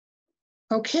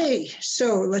Okay,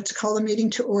 so let's call the meeting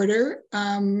to order.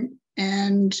 And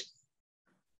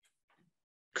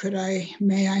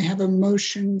may I have a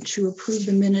motion to approve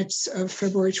the minutes of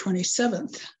February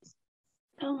 27th?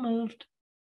 So moved.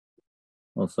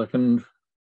 I'll second.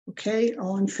 Okay,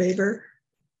 all in favor?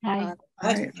 Aye.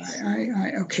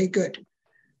 Aye. Okay, good.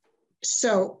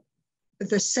 So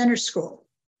the center school.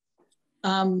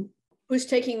 Who's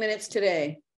taking minutes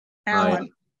today? Alan.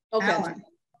 Okay. Alan.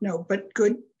 No, but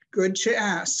good to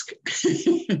ask.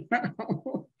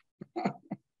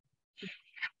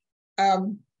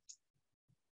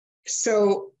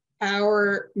 So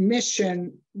our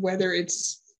mission, whether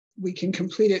we can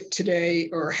complete it today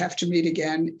or have to meet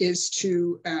again, is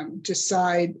to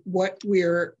decide what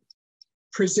we're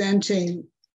presenting,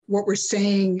 what we're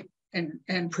saying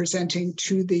and presenting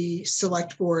to the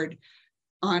select board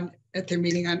at their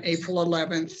meeting on April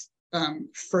 11th,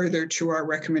 further to our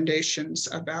recommendations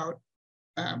about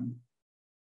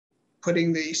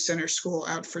putting the center school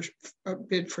out for a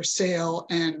bid for sale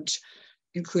and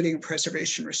including a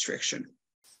preservation restriction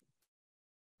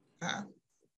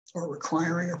or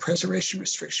requiring a preservation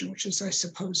restriction, which is, I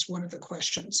suppose, one of the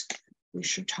questions we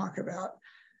should talk about.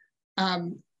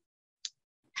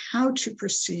 How to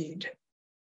proceed.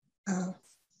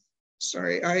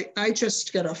 Sorry, I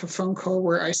just got off a phone call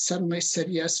where I suddenly said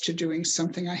yes to doing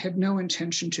something I had no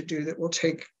intention to do that will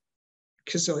take a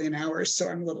gazillion hours. So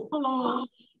I'm a little,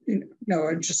 no,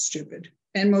 I'm just stupid.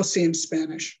 And mostly in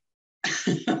Spanish.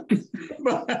 Do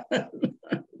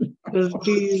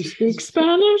you speak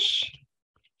Spanish?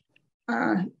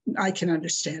 I can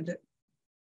understand it.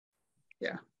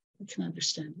 Yeah, I can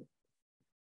understand it.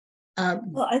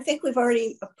 Well, I think we've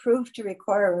already approved to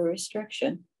require a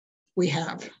restriction. We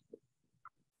have.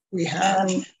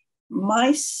 And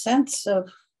my sense of,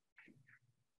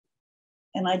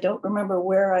 and I don't remember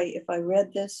if I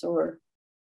read this or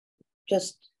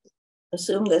just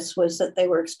assumed this, was that they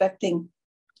were expecting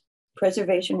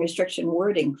preservation restriction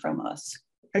wording from us.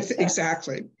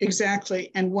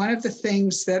 Exactly. And one of the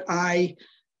things that I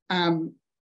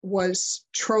was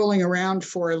trolling around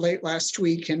for late last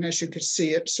week, and as you could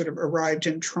see, it sort of arrived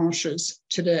in tranches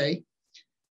today,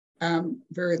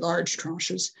 very large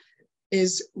tranches,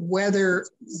 is whether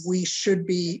we should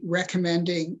be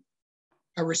recommending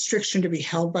a restriction to be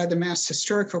held by the Mass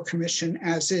Historical Commission,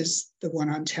 as is the one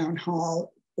on Town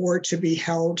Hall, or to be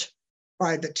held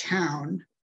by the town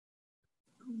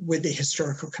with the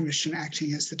Historical Commission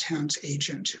acting as the town's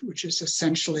agent, which is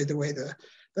essentially the way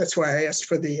that's why I asked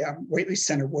for the Whately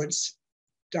Center Woods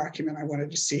document. I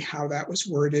wanted to see how that was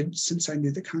worded, since I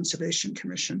knew the Conservation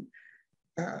Commission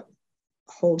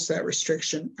holds that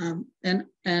restriction.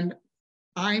 And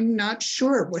I'm not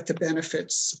sure what the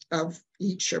benefits of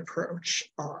each approach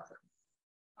are.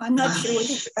 I'm not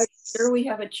sure we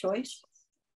have a choice.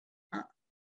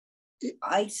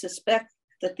 I suspect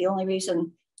that the only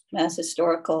reason Mass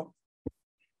Historical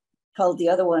held the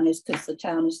other one is because the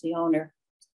town is the owner.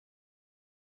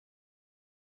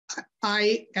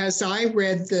 As I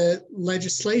read the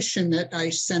legislation that I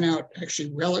sent out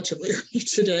actually relatively early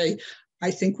today,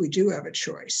 I think we do have a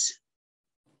choice.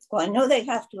 Well, I know they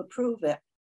have to approve it.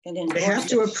 They have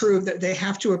to approve that. They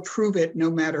have to approve it no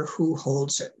matter who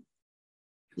holds it.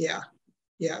 Yeah,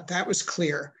 that was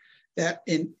clear. That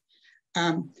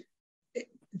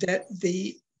that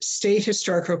the State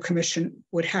Historical Commission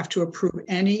would have to approve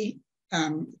any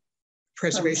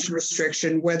preservation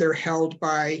restriction, whether held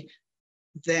by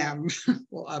them.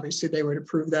 Well, obviously they would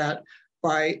approve that,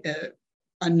 by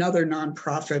another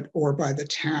nonprofit or by the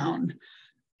town.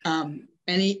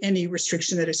 Any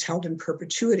restriction that is held in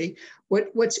perpetuity.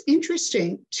 What's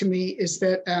interesting to me is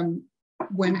that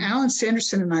when Alan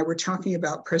Sanderson and I were talking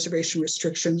about preservation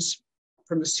restrictions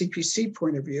from the CPC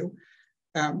point of view,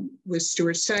 with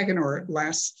Stuart Saganor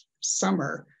last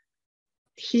summer,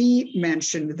 he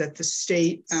mentioned that the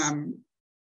state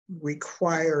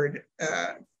required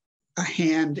a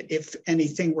hand if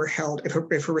anything were held, if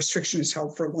a restriction is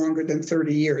held for longer than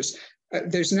 30 years.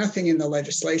 There's nothing in the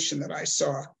legislation that I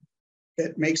saw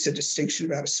that makes a distinction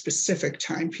about a specific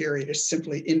time period as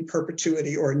simply in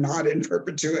perpetuity or not in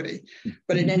perpetuity.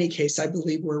 But in any case, I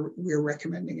believe we're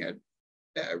recommending a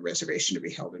reservation to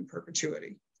be held in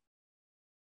perpetuity.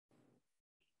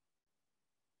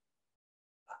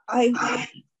 I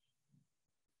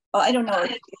don't know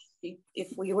if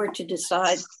we were to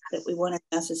decide that we wanted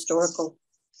Mass Historical,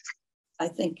 I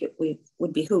think it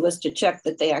would behoove us to check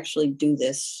that they actually do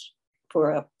this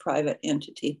for a private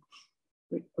entity,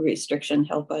 restriction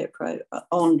held by a private,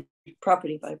 owned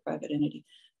property by a private entity.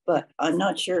 But I'm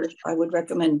not sure I would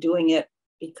recommend doing it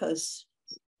because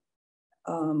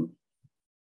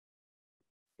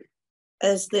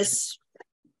as this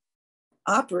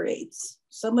operates.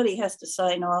 Somebody has to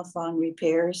sign off on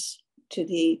repairs to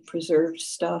the preserved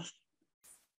stuff.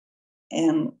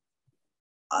 And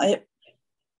I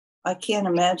can't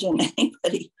imagine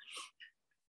anybody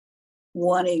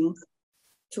wanting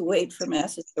to wait for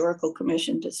Mass Historical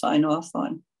Commission to sign off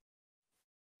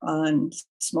on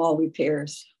small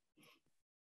repairs.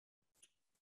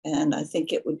 And I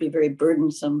think it would be very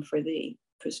burdensome for the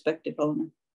prospective owner.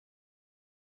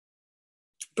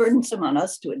 Burdensome on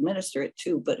us to administer it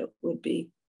too, but it would be,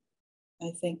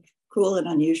 I think, cruel and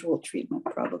unusual treatment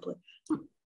probably.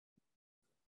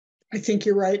 I think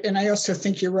you're right. And I also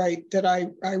think you're right that I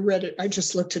read it. I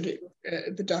just looked at it,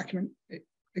 the document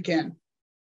again.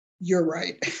 You're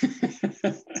right.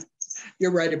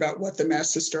 You're right about what the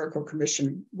Mass Historical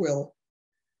Commission will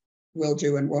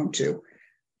do and won't do.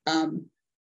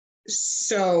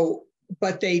 So,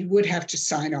 but they would have to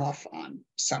sign off on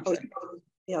something.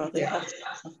 Yeah, they have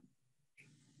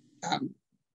to.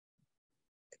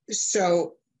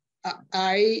 So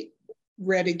I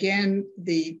read again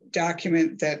the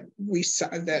document that we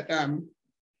signed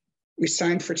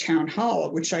for Town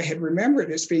Hall, which I had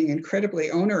remembered as being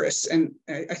incredibly onerous. And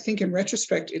I think in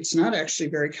retrospect, it's not actually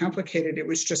very complicated. It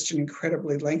was just an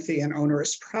incredibly lengthy and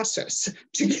onerous process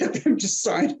to get them to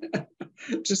sign it.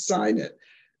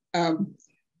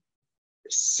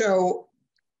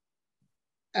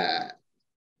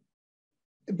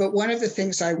 But one of the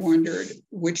things I wondered,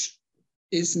 which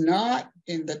is not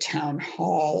in the Town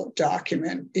Hall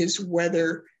document, is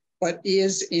whether, but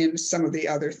is in some of the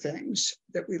other things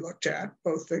that we looked at,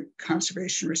 both the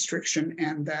conservation restriction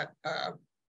and that,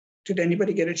 did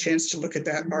anybody get a chance to look at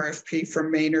that RFP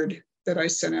from Maynard that I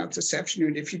sent out this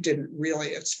afternoon? If you didn't, really,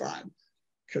 it's fine.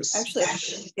 Because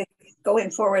actually,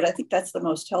 going forward, I think that's the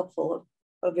most helpful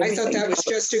of everything. I thought that was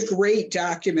just a great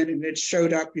document, and it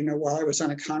showed up, while I was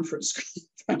on a conference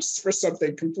for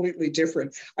something completely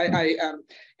different.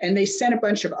 And they sent a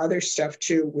bunch of other stuff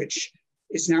too, which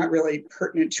is not really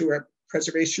pertinent to a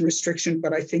preservation restriction,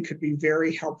 but I think could be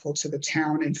very helpful to the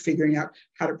town in figuring out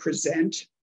how to present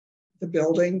the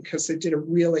building, because they did a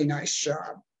really nice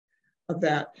job of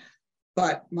that.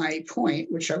 But my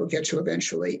point, which I will get to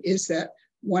eventually, is that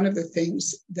one of the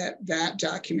things that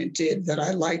document did that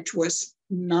I liked was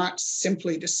not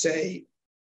simply to say,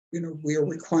 we're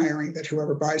requiring that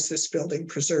whoever buys this building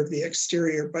preserve the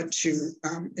exterior, but to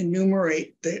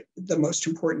enumerate the most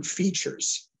important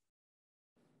features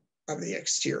of the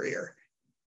exterior.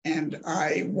 And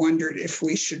I wondered if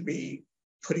we should be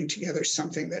putting together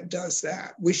something that does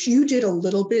that, which you did a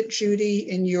little bit, Judy,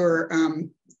 in your,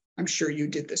 I'm sure you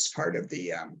did this part of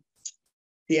the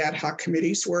ad hoc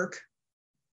committee's work.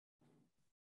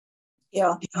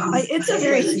 Yeah, it's a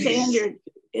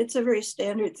very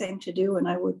standard thing to do, and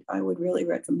I would really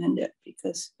recommend it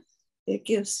because it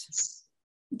gives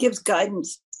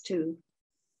guidance to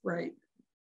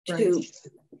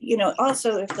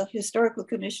also if the Historical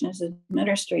Commission is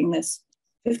administering this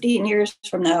 15 years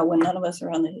from now, when none of us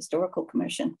are on the Historical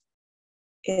Commission,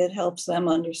 it helps them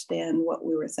understand what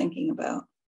we were thinking about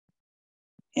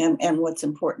and what's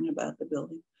important about the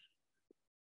building.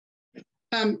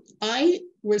 I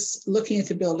was looking at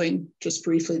the building just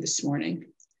briefly this morning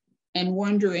and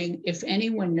wondering if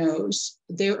anyone knows,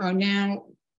 there are now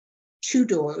 2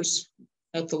 doors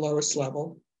at the lowest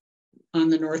level on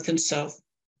the north and south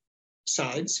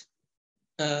sides.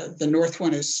 The north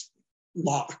one is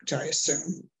locked, I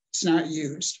assume. It's not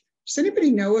used. Does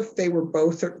anybody know if they were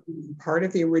both part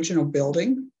of the original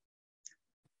building?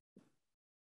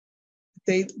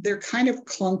 They're kind of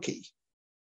clunky.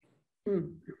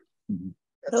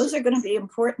 Those are going to be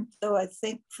important, though, I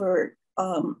think, for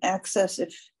access.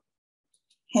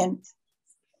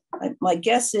 My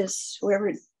guess is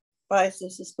whoever buys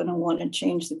this is going to want to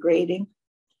change the grading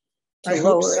to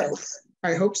lower it.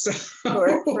 I hope so.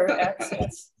 for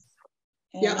access.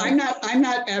 And yeah, I'm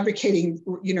not advocating,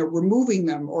 removing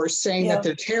them or saying that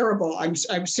they're terrible.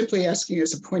 I'm simply asking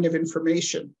as a point of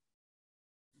information.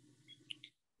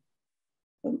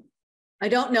 I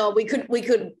don't know. We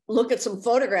could look at some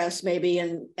photographs maybe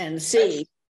and see.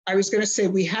 I was going to say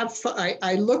we have.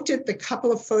 I looked at the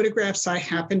couple of photographs I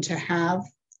happen to have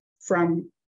from,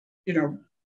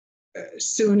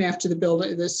 soon after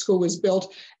the school was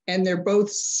built, and they're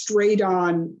both straight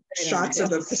on shots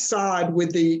of the facade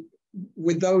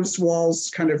with those walls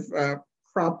kind of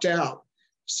cropped out.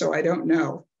 So I don't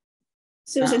know.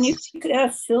 Susan, you could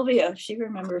ask Sylvia if she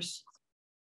remembers.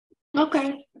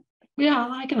 Okay. Yeah,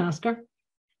 I can ask her.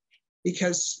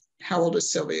 Because how old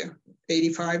is Sylvia?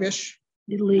 85-ish?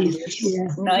 At least,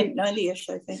 90-ish,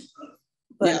 I think.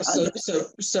 But yeah,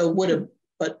 so would have,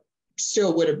 but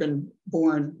still would have been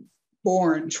born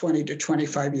born 20 to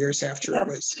 25 years after Yeah, it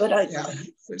was, but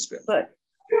it was built. but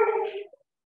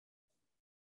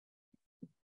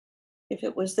if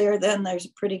it was there, then there's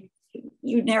a pretty,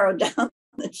 you narrowed down.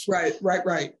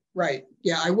 Right.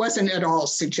 Yeah, I wasn't at all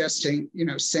suggesting,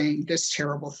 saying this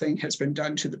terrible thing has been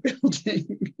done to the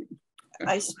building.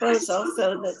 I suppose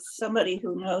also that somebody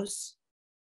who knows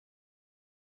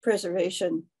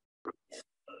preservation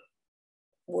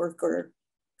work or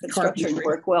construction Carpentry.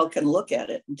 work well can look at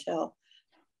it and tell.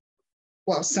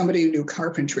 Well, somebody who knew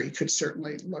carpentry could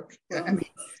certainly look. I mean,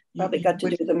 probably got to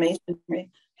do the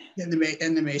masonry. In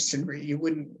the masonry, you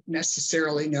wouldn't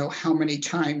necessarily know how many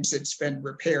times it's been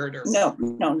repaired or. No.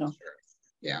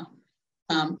 Yeah.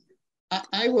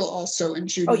 I will also, and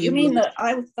Judy. Oh, you mean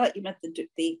I thought you meant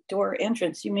the door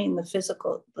entrance. You mean the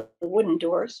physical, the wooden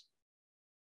doors?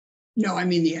 No, I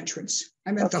mean the entrance.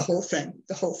 I meant the whole thing.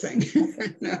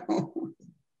 No.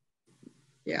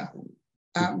 Yeah.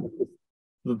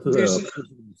 The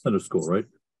center school, right?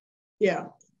 Yeah.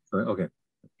 Okay.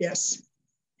 Yes.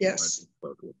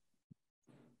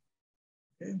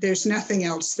 There's nothing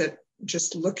else that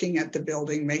just looking at the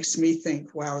building makes me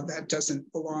think, wow, that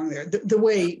doesn't belong there. The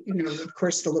way, of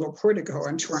course, the little portico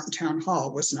on Town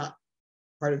Hall was not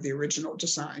part of the original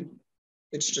design.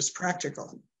 It's just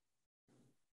practical.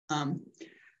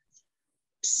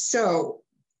 So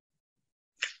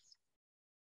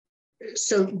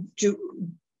do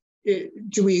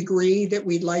we agree that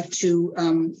we'd like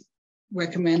to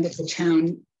recommend that the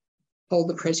town hold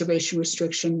the preservation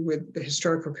restriction with the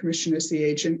Historical Commission as the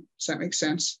agent? Does that make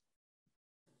sense?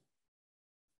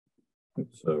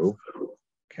 So.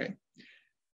 Okay.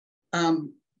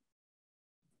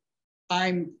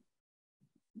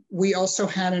 We also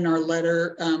had in our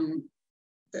letter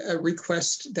a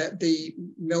request that the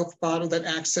milk bottle, that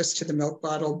access to the milk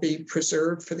bottle be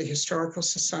preserved for the Historical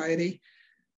Society.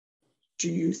 Do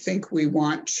you think we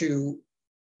want to,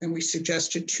 and we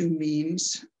suggested 2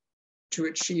 means to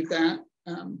achieve that?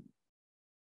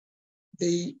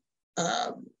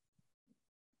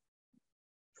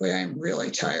 Boy, I'm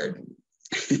really tired.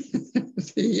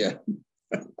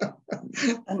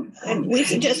 And we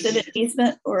suggested an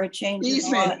easement or a change.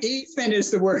 Easement is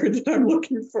the word that I'm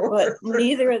looking for. But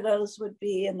neither of those would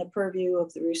be in the purview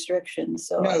of the restrictions.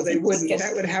 So no, they wouldn't.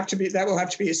 That will have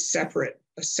to be a separate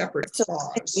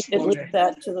clause. We could leave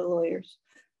that to the lawyers.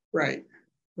 Right.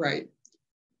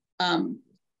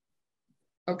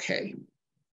 Okay.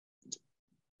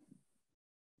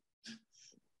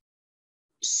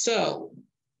 So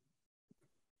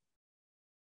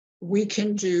we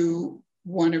can do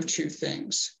one of 2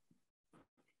 things.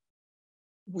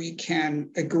 We can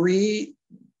agree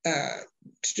to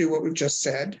do what we've just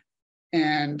said,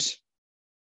 and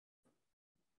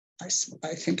I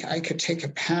think I could take a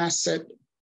pass at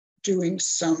doing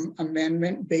some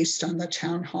amendment based on the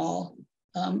town hall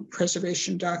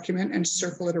preservation document and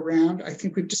circle it around. I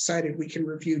think we've decided we can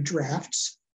review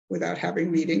drafts without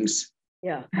having meetings.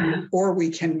 Yeah. Or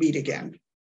we can meet again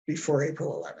before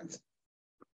April 11th.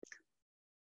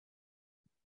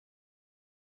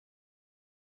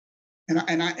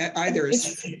 And either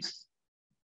is.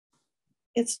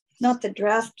 It's not the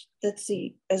draft that's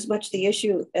as much the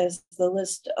issue as the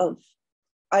list of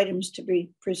items to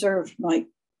be preserved, Mike.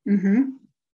 I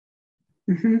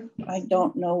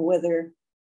don't know whether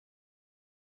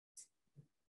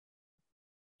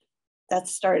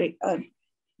that's starting. Do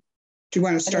you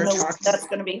want to start talking? That's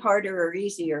going to be harder or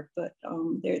easier, but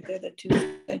they're the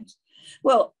 2 things.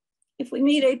 Well, if we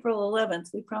meet April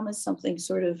 11th, we promise something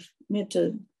sort of mid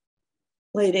to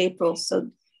late April. So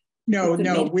no,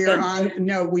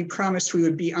 we promised we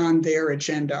would be on their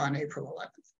agenda on April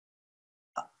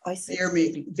 11th. I see. Their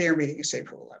meeting is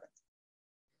April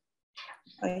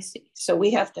 11th. I see. So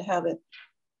we have to have it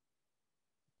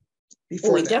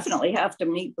before. Well, we definitely have to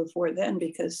meet before then,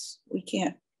 because we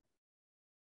can't.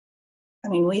 I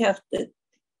mean, we have to.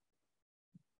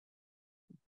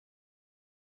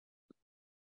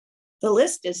 The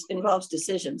list involves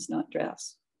decisions, not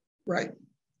drafts. Right.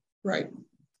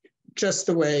 Just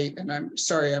the way, and I'm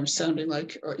sorry, I'm sounding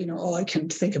like, all I can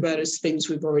think about is things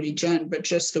we've already done, but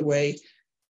just the way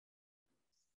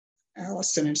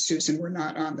Allison and Susan were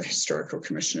not on the Historical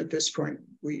Commission at this point.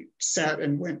 We sat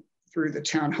and went through the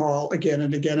town hall again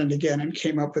and again and again and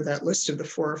came up with that list of the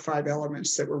 4 or 5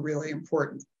 elements that were really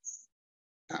important.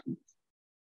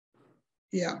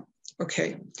 Yeah,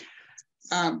 okay.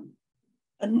 And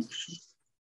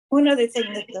one other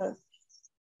thing that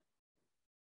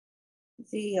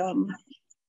the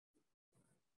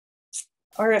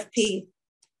RFP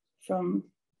from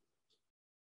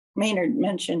Maynard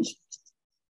mentioned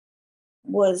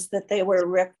was that they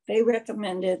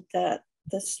recommended that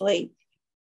the slate,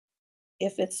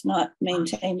 if it's not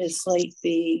maintained as slate,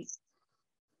 be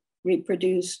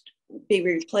replaced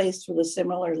with a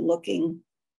similar looking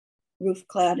roof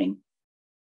cladding,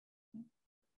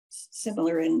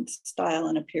 similar in style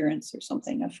and appearance or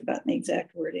something. I've forgotten the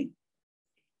exact wording.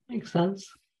 Makes sense.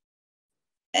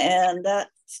 And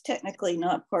that's technically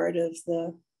not part of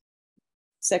the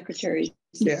Secretary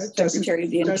of the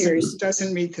Interior.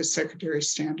 Doesn't meet the Secretary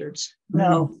standards.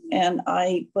 No,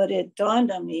 but it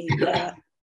dawned on me that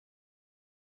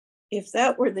if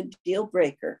that were the deal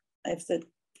breaker, if the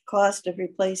cost of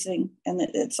replacing, and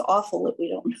it's awful that we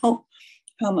don't know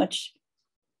how much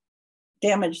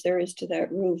damage there is to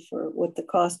that roof or what the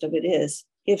cost of it is.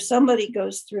 If somebody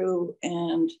goes through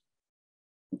and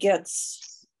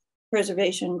gets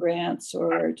preservation grants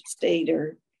or state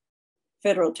or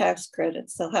federal tax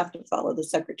credits, they'll have to follow the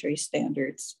Secretary's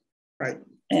standards. Right.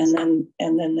 And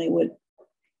then they would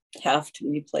have to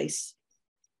replace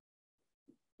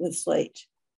with slate.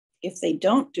 If they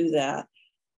don't do that,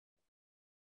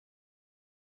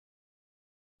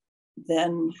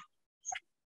 then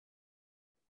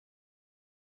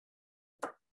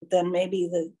maybe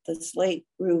the slate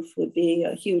roof would be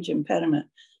a huge impediment.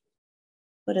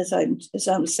 But as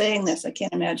I'm saying this, I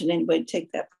can't imagine anybody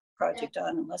take that project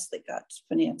on unless they got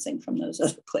financing from those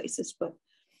other places. But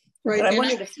I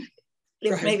wondered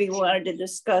if maybe we wanted to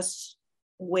discuss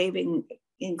waiving,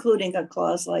 including a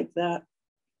clause like that,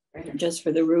 just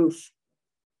for the roof.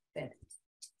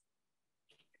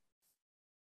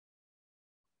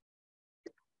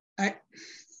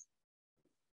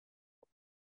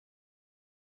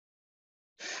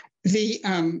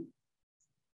 I'm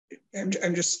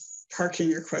just parking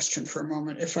your question for a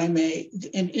moment, if I may.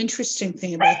 An interesting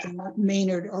thing about the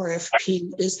Maynard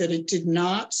RFP is that it did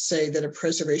not say that a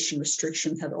preservation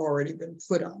restriction had already been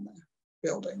put on the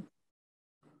building.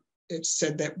 It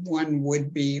said that one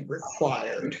would be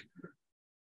required.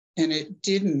 And it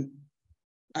didn't,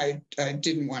 I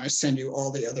didn't want to send you all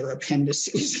the other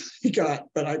appendices I got,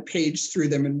 but I paged through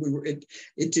them and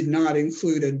it did not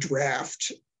include a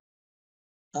draft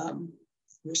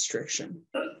restriction.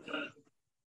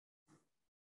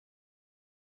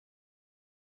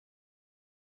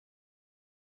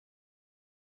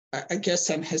 I guess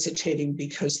I'm hesitating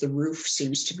because the roof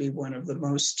seems to be one of the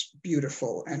most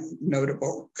beautiful and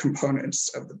notable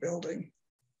components of the building.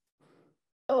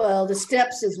 Oh, well, the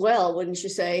steps as well, wouldn't you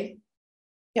say?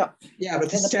 Yeah. Yeah, but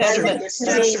the steps are, that's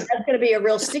going to be a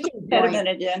real sticking point.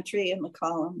 Pediment entry in the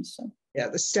columns. So. Yeah,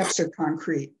 the steps are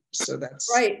concrete, so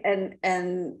that's right.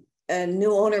 And a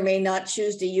new owner may not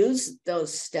choose to use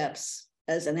those steps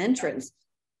as an entrance.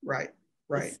 Right.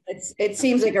 It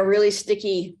seems like a really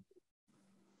sticky.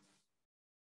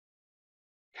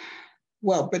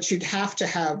 Well, but you'd have to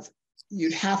have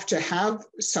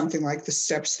something like the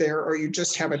steps there, or you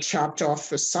just have a chopped off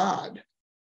facade,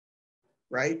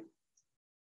 right?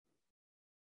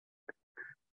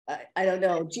 I don't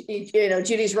know. You know,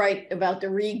 Judy's right about the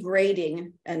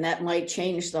regrading, and that might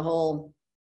change the whole.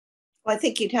 Well, I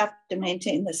think you'd have to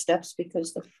maintain the steps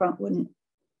because the front wouldn't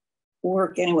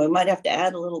work anyway. Might have to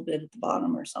add a little bit at the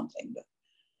bottom or something, but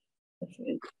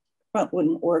the front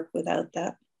wouldn't work without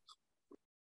that.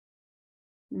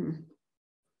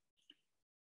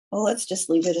 Well, let's just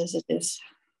leave it as it is.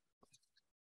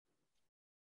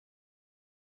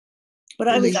 But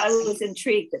I was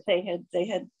intrigued that they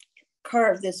had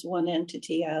carved this one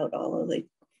entity out, although they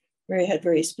had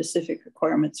very specific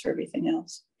requirements for everything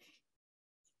else.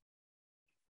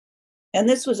 And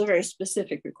this was a very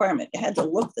specific requirement. It had to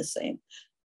look the same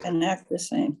and act the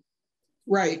same.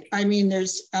 Right. I mean,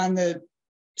 there's on the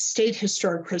State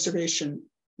Historic Preservation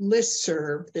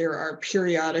listserv, there are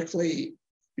periodically,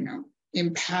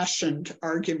 impassioned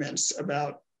arguments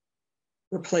about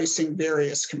replacing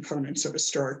various components of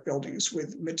historic buildings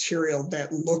with material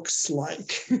that looks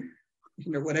like,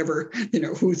 whatever,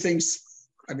 who thinks,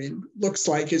 looks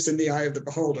like is in the eye of the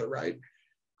beholder, right?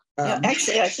 Yeah,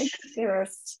 actually, I think there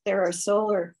are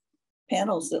solar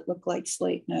panels that look like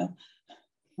slate now.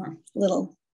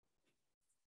 Little.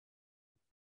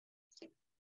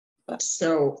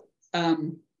 So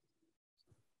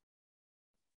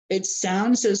it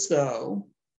sounds as though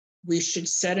we should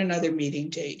set another meeting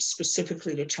date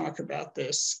specifically to talk about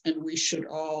this, and we should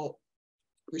all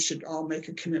make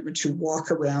a commitment to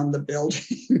walk around the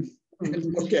building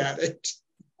and look at it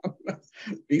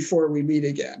before we meet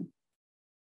again.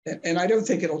 And I don't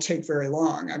think it'll take very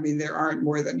long. I mean, there aren't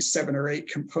more than 7 or 8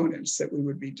 components that we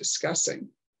would be discussing.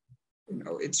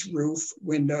 It's roof,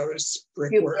 windows,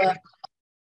 brickwork,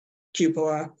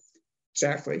 cupola.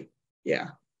 Exactly. Yeah.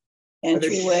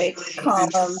 entryway,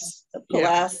 columns, the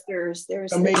pilasters.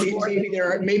 So maybe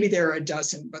there are a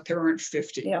dozen, but there aren't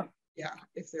 50. Yeah. Yeah,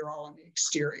 if they're all on the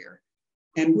exterior.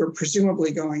 And we're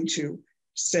presumably going to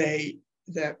say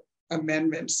that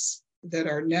amendments that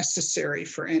are necessary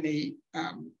for any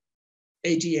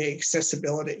ADA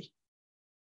accessibility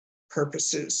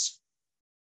purposes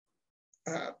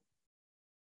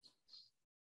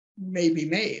may be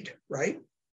made, right?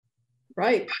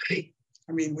 Right.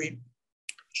 I mean, we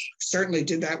certainly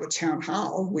did that with Town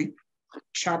Hall. We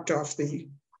chopped off the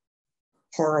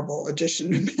horrible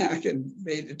addition back and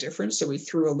made a difference. So we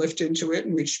threw a lift into it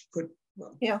and we put,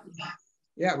 well, yeah,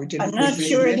 we did. I'm not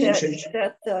sure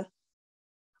that the,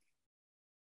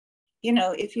 you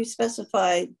know, if you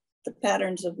specify the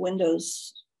patterns of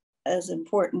windows as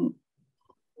important,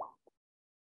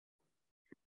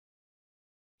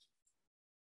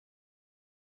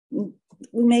 we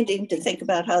may need to think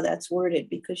about how that's worded,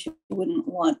 because you wouldn't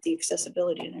want the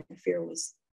accessibility to interfere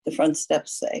with the front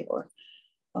steps, say, or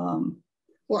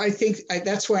well, I think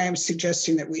that's why I'm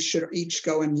suggesting that we should each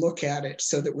go and look at it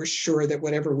so that we're sure that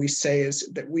whatever we say is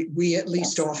that we at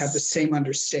least all have the same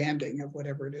understanding of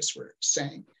whatever it is we're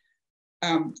saying.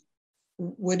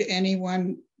 Would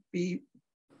anyone be,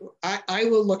 I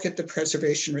will look at the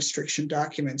preservation restriction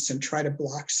documents and try to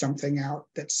block something out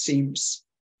that seems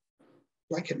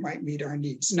like it might meet our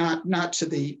needs, not to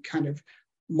the kind of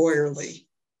lawyerly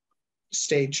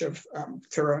stage of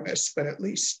thoroughness, but at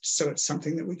least so it's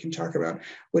something that we can talk about.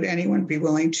 Would anyone be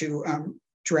willing to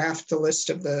draft the list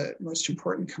of the most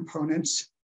important components,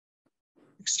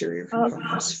 exterior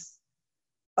components?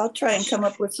 I'll try and come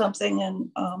up with something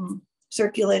and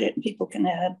circulate it, and people can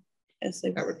add as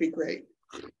they. That would be great.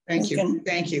 Thank you.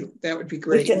 Thank you. That would be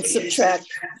great. We can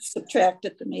subtract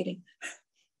at the meeting.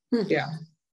 Yeah,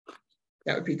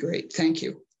 that would be great. Thank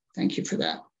you. Thank you for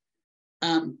that.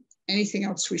 Anything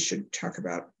else we should talk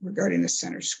about regarding the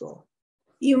center school?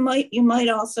 You might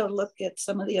also look at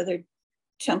some of the other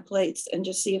templates and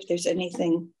just see if there's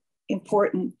anything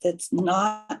important that's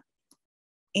not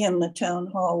in the town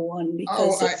hall one,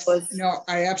 because no,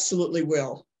 I absolutely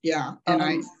will. Yeah,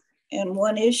 and and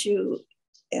one issue,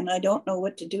 and I don't know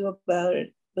what to do about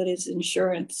it, but it's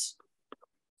insurance,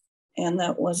 and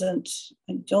that wasn't.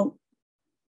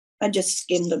 I just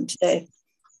skimmed them today.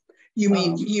 You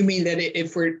mean that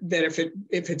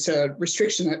if it's a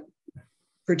restriction that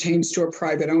pertains to a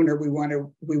private owner, we want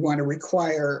to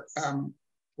require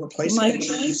replacement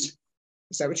insurance?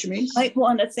 Is that what you mean? I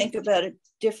want to think about it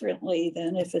differently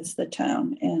than if it's the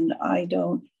town. And I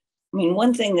mean,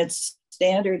 one thing that's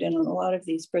standard in a lot of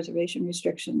these preservation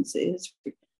restrictions is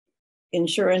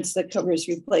insurance that covers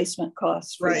replacement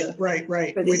costs for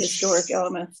the historic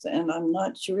elements. And I'm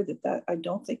not sure I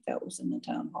don't think that was in the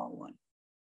town hall one.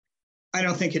 I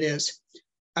don't think it is.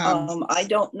 I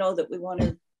don't know that we want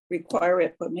to require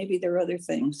it, but maybe there are other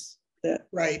things that.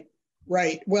 Right.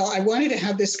 Well, I wanted to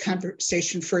have this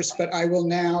conversation first, but I will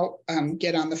now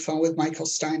get on the phone with Michael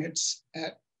Steinitz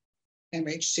at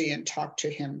MHC and talk to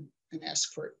him and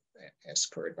ask for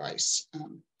advice. I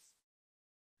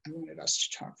wanted us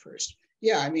to talk first.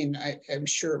 Yeah, I mean, I'm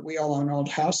sure we all own old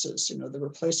houses. You know, the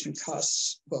replacement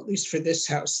costs, well, at least for this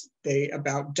house, they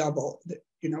about double.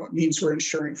 You know, it means we're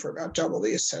insuring for about double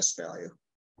the assessed value.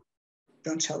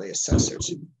 Don't tell the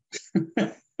assessors.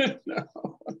 No.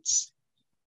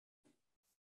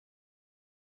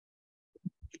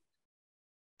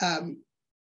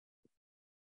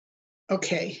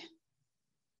 Okay.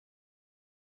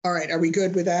 All right, are we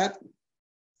good with that?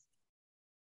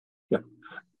 Yeah.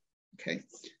 Okay.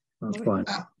 That's fine.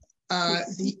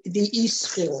 The East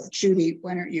School, Judy,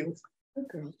 why don't you?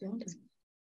 Well,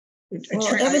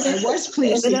 I was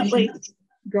pleased. Evidently,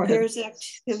 go ahead. There's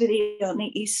activity on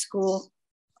the East School.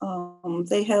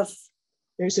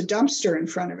 There's a dumpster in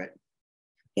front of it.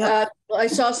 Yeah, I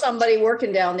saw somebody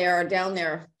working down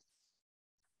there.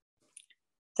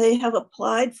 They have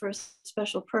applied for a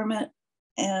special permit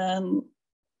and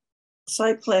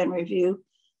site plan review.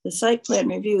 The site plan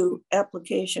review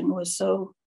application was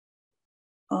so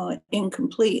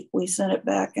incomplete, we sent it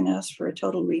back and asked for a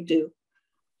total redo.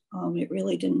 It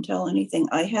really didn't tell anything.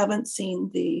 I haven't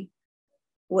seen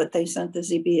what they sent the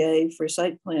ZBA for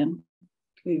site plan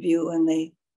review,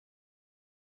 and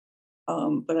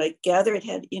but I gather it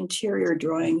had interior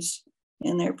drawings,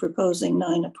 and they're proposing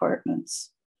 9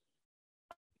 apartments.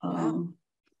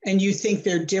 And you think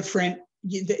they're different?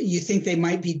 You think they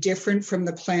might be different from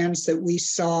the plans that we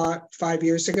saw 5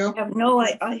 years ago?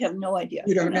 I have no idea.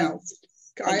 You don't know?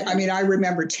 I mean, I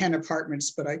remember 10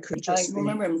 apartments, but I could just. I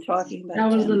remember him talking about.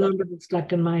 That was 10, the number that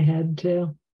stuck in my head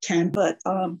too. 10. But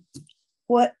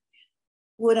what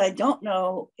I don't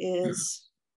know is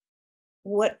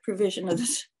what provision of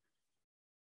this.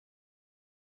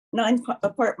 9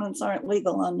 apartments aren't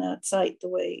legal on that site the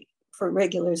way for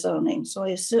regular zoning. So I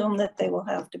assume that they will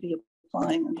have to be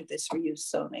applying under this reuse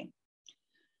zoning.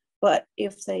 But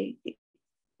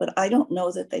but I don't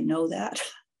know that they know that.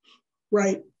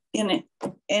 Right. In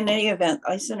any event,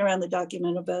 I sent around the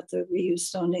document about the reuse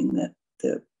zoning that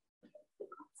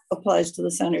applies to the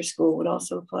center school, would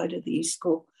also apply to the East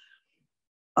School.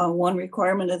 One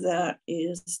requirement of that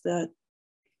is that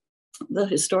the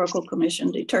historical commission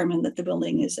determined that the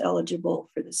building is eligible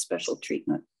for the special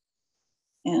treatment.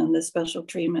 And the special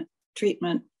treatment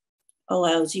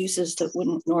allows uses that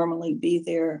wouldn't normally be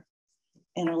there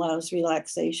and allows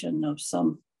relaxation of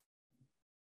some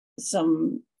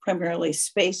primarily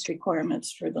space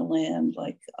requirements for the land,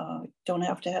 like don't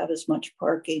have to have as much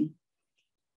parking.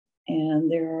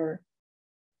 And there are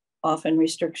often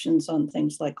restrictions on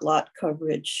things like lot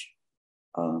coverage,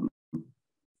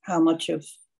 how much of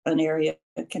an area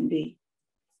can be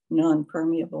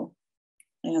non-permeable,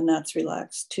 and that's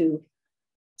relaxed too.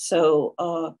 So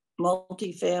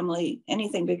multifamily,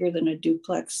 anything bigger than a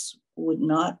duplex would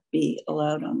not be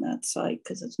allowed on that site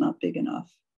because it's not big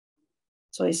enough.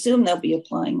 So I assume they'll be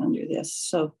applying under this.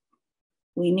 So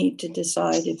we need to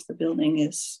decide if the building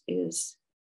is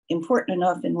important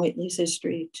enough in Whately's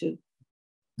history to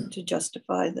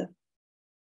justify the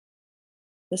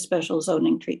special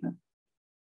zoning treatment.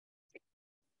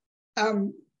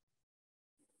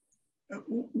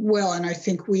 Well, and I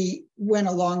think we went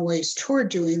a long ways toward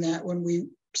doing that when we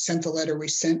sent the letter we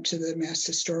sent to the Mass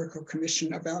Historical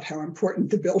Commission about how important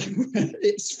the building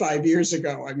is 5 years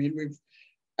ago. I mean, we've,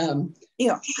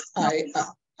 yeah.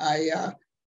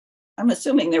 I'm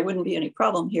assuming there wouldn't be any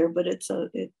problem here, but it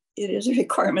is a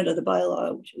requirement of the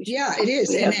bylaw. Yeah, it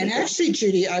is. And actually,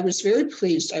 Judy, I was very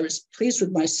pleased. I was pleased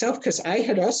with myself because I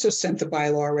had also sent the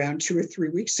bylaw around 2 or 3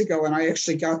 weeks ago, and I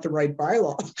actually got the right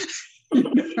bylaw.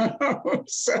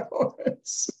 So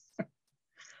it's,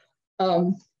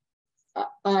 I'm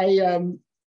a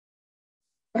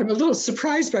little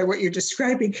surprised by what you're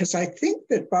describing because I think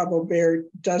that Bob Aubert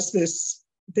does this.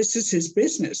 This is his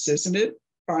business, isn't it?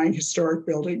 Buying historic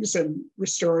buildings and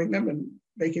restoring them and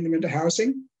making them into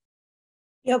housing.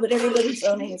 Yeah, but everybody's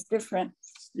zoning is different.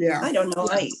 Yeah, I don't know.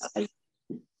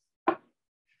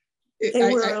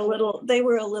 They were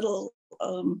a little.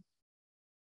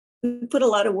 We put a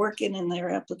lot of work in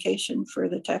their application for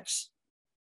the tax.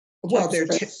 Well,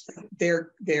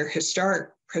 their historic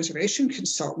preservation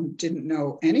consultant didn't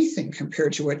know anything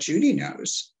compared to what Judy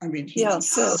knows. I mean,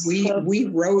 we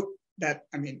wrote that.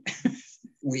 I mean,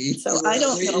 we. So I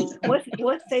don't know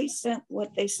what they sent.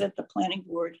 What they sent the planning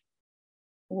board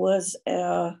was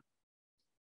an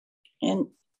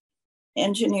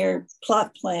engineer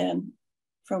plot plan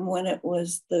from when it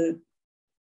was the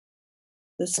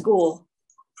school,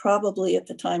 probably at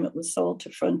the time it was sold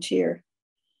to Frontier,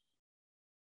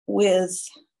 with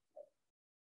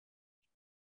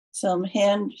some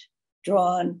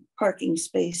hand-drawn parking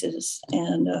spaces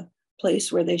and a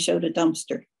place where they showed a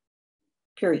dumpster,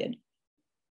 period.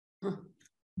 Huh.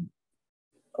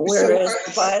 Whereas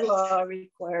the bylaw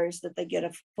requires that they get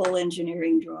a full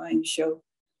engineering drawing, show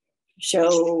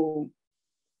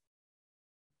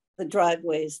the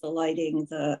driveways, the lighting,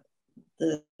 the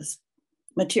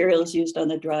materials used on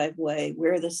the driveway,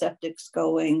 where the septic's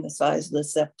going, the size of the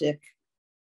septic,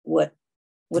 what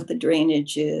the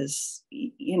drainage is,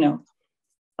 you know.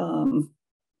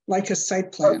 Like a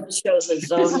site plan. Show the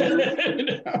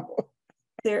zoning. No.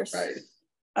 There's, right.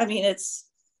 I mean,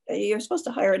 you're supposed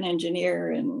to hire an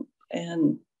engineer, and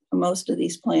most of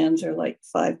these plans are like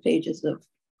 5 pages of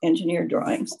engineer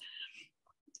drawings.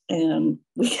 And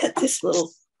we get this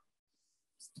little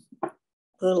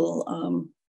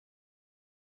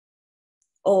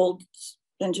old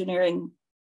engineering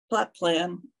plot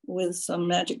plan with some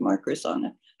magic markers on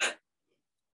it,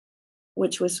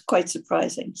 which was quite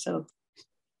surprising. So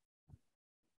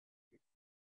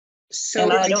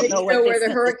and I don't know where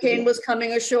the hurricane was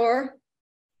coming ashore.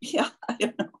 Yeah, I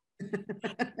don't know.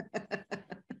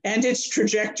 And its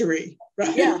trajectory,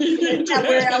 right? Yeah,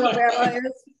 where Alabama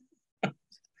is.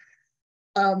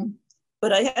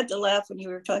 But I had to laugh when you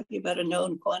were talking about a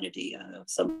known quantity of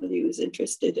somebody who was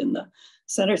interested in the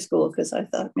center school, because I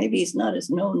thought maybe he's not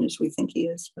as known as we think he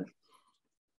is. But.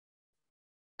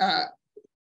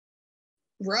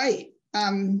 Right.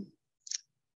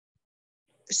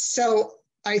 So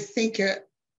I think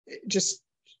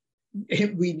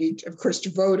we need, of course, to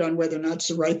vote on whether or not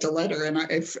to write the letter. And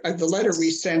the letter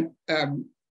we sent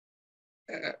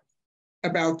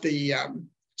about the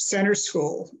center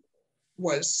school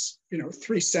was,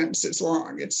 3 sentences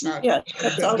long. It's not. Yeah,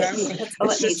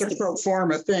 it's just a pro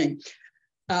forma thing.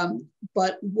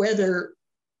 But whether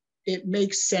it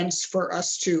makes sense for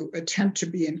us to attempt to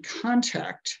be in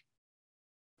contact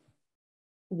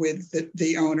with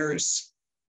the owners.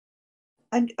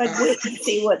 I'd wait and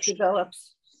see what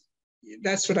develops.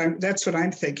 That's what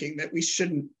I'm thinking, that we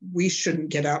shouldn't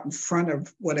get out in front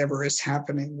of whatever is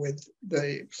happening with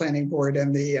the planning board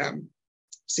and the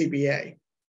CBA.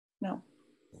 No.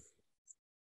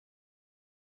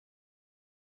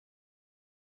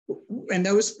 And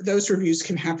those reviews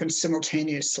can happen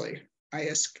simultaneously.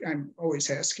 I'm always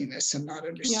asking this and not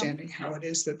understanding how it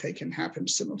is that they can happen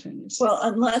simultaneously. Well,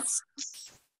 unless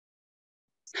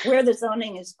where the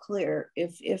zoning is clear,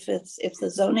 if the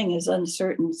zoning is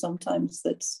uncertain, sometimes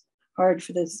that's hard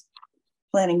for this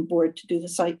planning board to do the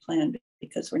site plan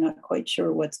because we're not quite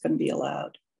sure what's going to be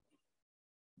allowed.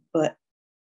 But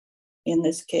in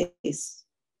this case,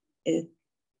 I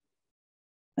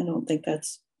don't think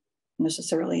that's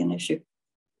necessarily an issue.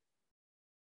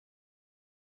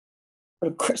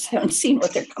 But of course, I haven't seen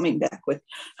what they're coming back with.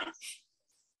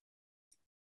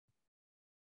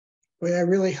 Well, I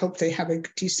really hope they have a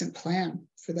decent plan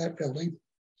for that building.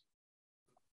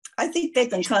 I think they've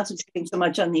been concentrating so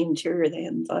much on the interior, they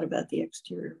haven't thought about the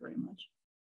exterior very much.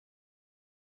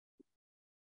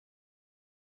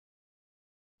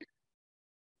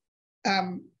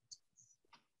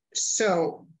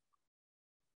 So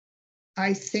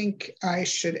I think I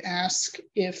should ask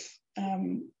if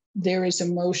there is a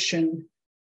motion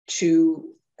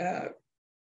to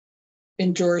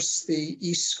endorse the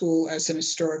East School as an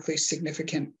historically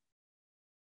significant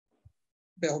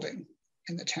building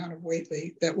in the town of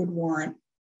Whately that would warrant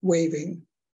waiving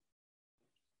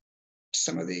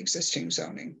some of the existing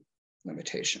zoning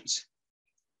limitations.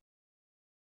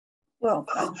 Well,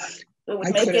 it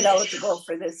would make it eligible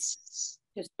for this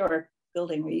historic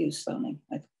building reuse zoning.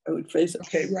 I would phrase it.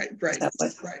 Okay, right.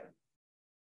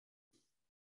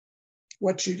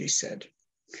 What Judy said.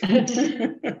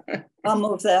 I'll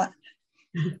move that.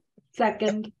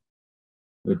 Second.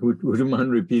 Would you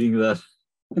mind repeating that?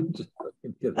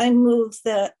 I move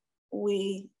that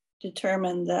we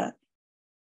determine that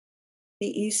the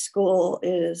East School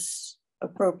is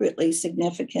appropriately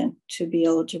significant to be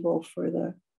eligible for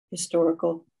the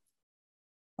historical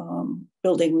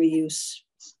building reuse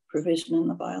provision in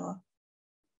the bylaw.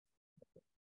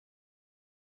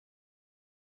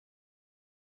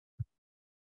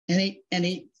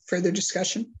 Any further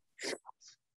discussion?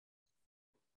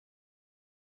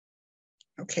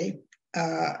 Okay,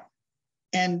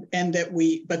 and that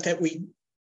we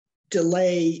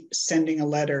delay sending a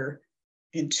letter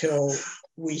until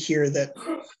we hear that.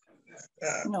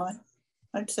 No,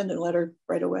 I'd send a letter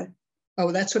right away.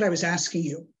 Oh, that's what I was asking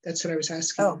you. That's what I was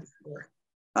asking you before.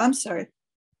 I'm sorry.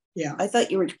 Yeah. I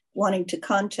thought you were wanting to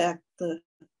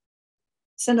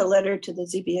send a letter to the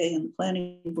ZBA and the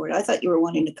planning board. I thought you were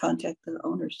wanting to contact the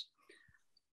owners.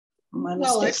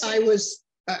 Well,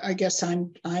 I guess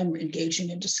I'm engaging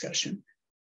in discussion.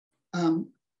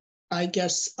 I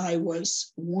guess I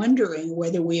was wondering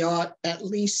whether we ought at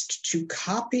least to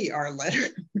copy our letter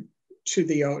to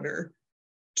the owner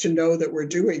to know that we're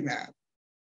doing that.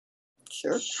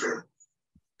 Sure.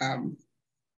 I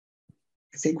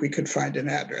think we could find an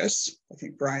address. I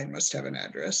think Brian must have an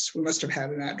address. We must have had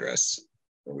an address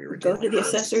where we were. Go to the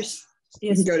assessors.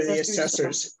 You can go to the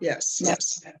assessors. Yes.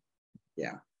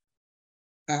 Yeah.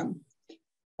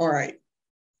 All right.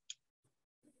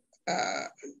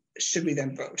 Should we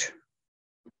then vote?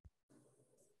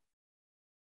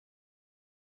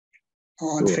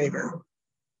 All in favor?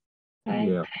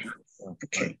 Yeah.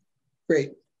 Okay,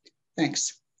 great.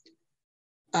 Thanks.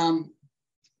 I'll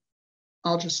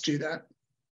just do that.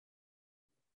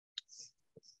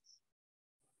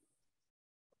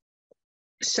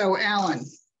 So, Alan,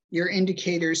 your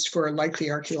indicators for likely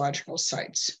archaeological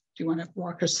sites. Do you want to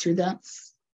walk us through that?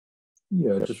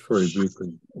 Yeah, just very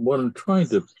briefly. What I'm trying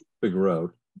to figure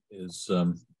out is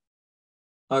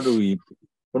how do we,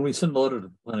 when we send a letter to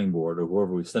the planning board or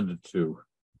whoever we send it to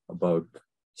about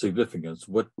significance,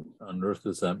 what on earth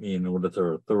does that mean and what is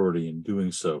our authority in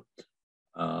doing so?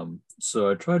 So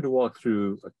I tried to walk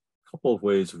through a couple of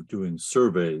ways of doing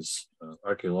surveys,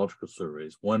 archaeological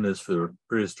surveys. One is for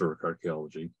prehistoric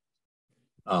archaeology,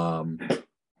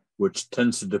 which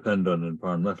tends to depend on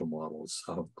environmental models.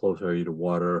 How close are you to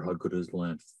water? How good is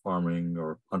land farming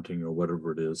or hunting or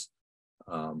whatever it is,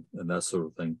 and that sort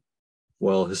of thing.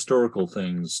 Well, historical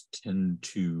things tend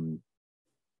to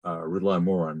rely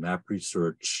more on map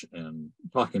research and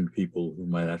talking to people who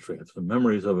might actually have some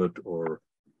memories of it or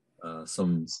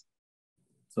some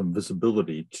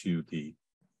visibility to the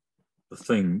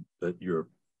thing that you're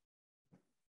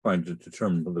trying to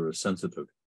determine whether it's sensitive.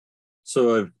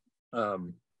 So I've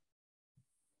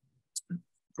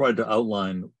tried to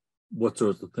outline what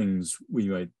sorts of things we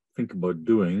might think about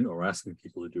doing or asking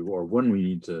people to do, or when we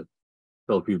need to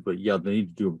tell people, yeah, they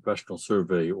need to do a professional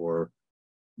survey, or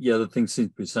yeah, the thing seems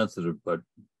to be sensitive, but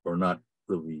we're not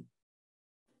really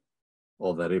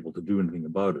all that able to do anything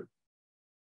about it.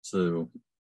 So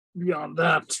beyond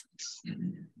that,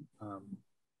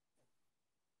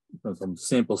 some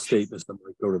sample statements that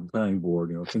might go to the planning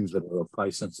board, things that are of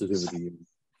high sensitivity and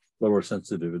lower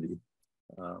sensitivity,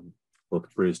 both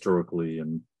prehistorically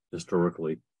and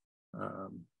historically.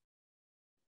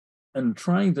 And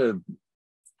trying to,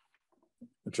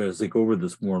 which I think over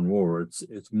this more and more,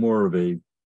 it's more of a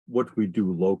what we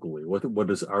do locally,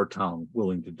 what is our town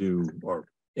willing to do or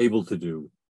able to do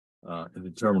in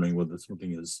determining whether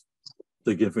something is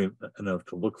significant enough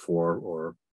to look for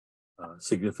or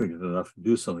significant enough to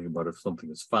do something about if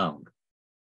something is found.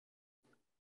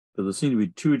 So there seem to be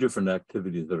two different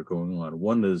activities that are going on.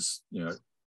 One is,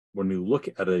 when you look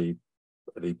at a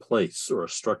place or a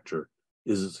structure,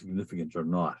 is it significant or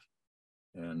not?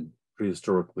 And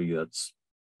prehistorically, that's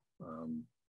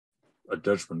a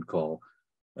judgment call.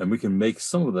 And we can make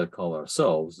some of that call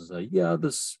ourselves and say, yeah,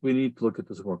 we need to look at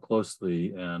this more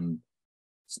closely, and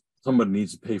somebody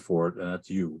needs to pay for it, and that's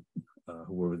you,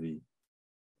 whoever the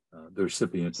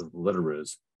recipient of the letter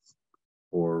is,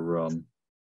 or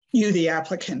you, the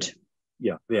applicant.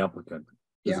 Yeah, the applicant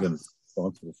is going to be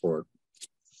responsible for it.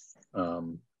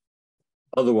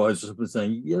 Otherwise, just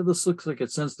saying, yeah, this looks like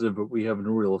it's sensitive, but we have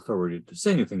no real authority to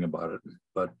say anything about it,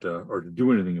 or to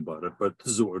do anything about it. But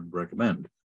this is what we'd recommend.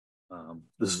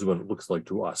 This is what it looks like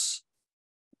to us.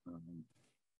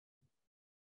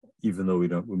 Even though we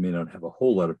may not have a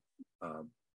whole lot of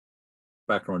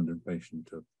background information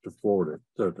to forward it,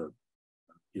 to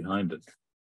behind it.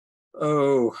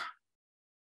 Oh,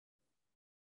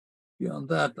 beyond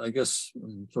that, I guess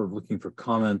I'm sort of looking for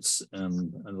comments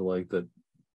and the like that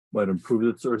might improve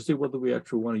it, or see whether we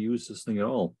actually want to use this thing at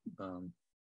all,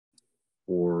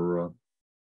 or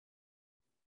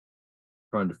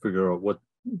trying to figure out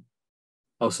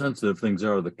how sensitive things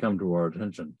are that come to our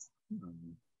attention.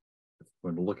 If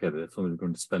we're going to look at it, if somebody's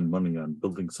going to spend money on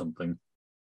building something,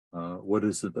 what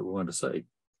is it that we want to say?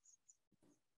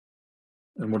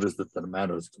 And what is it that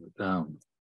matters to the town?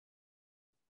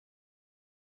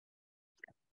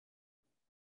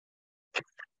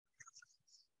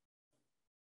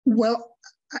 Well,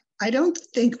 I don't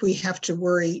think we have to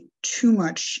worry too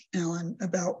much, Ellen,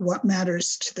 about what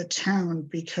matters to the town,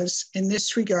 because in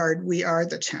this regard, we are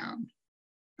the town.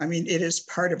 I mean, it is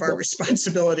part of our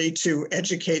responsibility to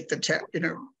educate the town,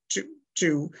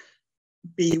 to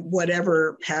be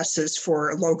whatever passes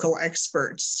for local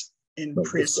experts in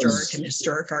prehistoric and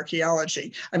historic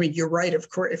archaeology. I mean, you're right, of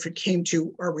course, if it came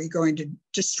to, are we going to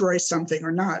destroy something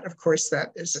or not, of course,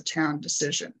 that is a town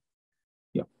decision.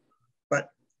 Yeah. But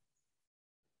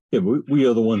yeah, we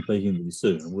are the ones making the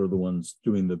decision. We're the ones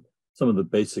doing some of the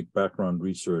basic background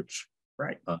research,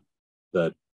 right,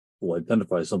 that will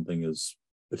identify something as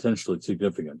potentially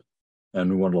significant, and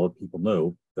we want to let people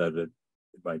know that it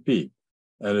might be.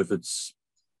 And if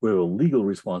we have a legal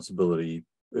responsibility,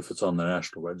 if it's on the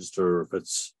National Register, if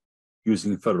it's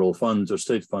using federal funds or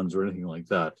state funds or anything like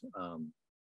that,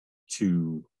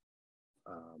 to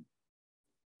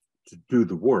do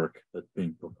the work that's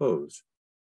being proposed.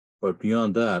 But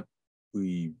beyond that,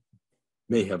 we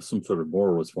may have some sort of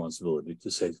moral responsibility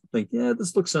to say, yeah,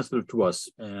 this looks sensitive to us,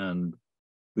 and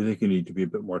we think you need to be a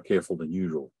bit more careful than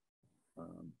usual.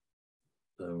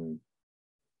 So,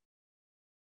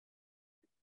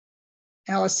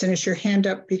 Allison, is your hand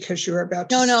up because you're about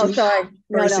to No, speak? sorry.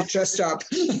 Or is it just up?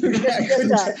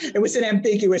 It was an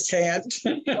ambiguous hand.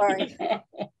 Sorry.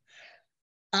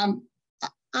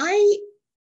 I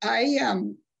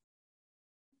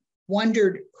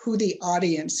wondered who the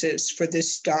audience is for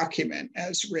this document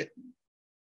as written.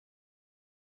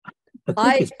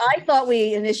 I thought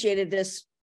we initiated this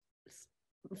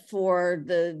for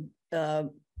the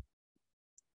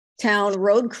town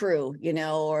road crew,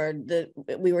 or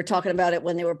we were talking about it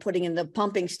when they were putting in the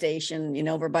pumping station,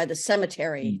 over by the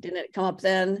cemetery. Didn't it come up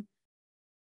then?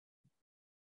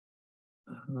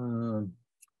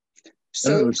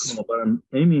 So, but I'm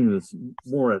aiming this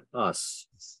more at us.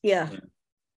 Yeah.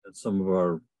 And some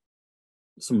of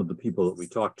the people that we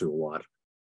talk to a lot,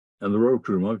 and the road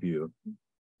crew, in my view,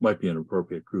 might be an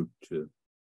appropriate group to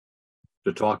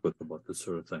talk with about this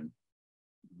sort of thing.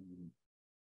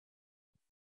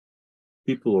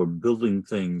 People who are building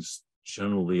things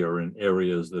generally are in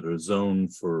areas that are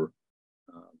zoned for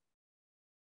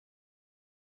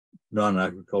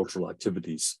non-agricultural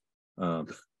activities.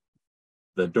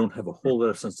 that don't have a whole lot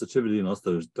of sensitivity unless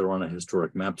they're on a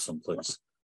historic map someplace.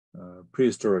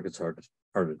 Prehistoric, it's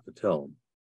harder to tell.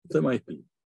 But there might be.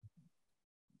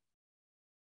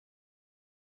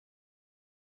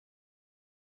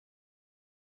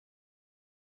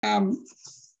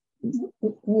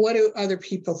 What do other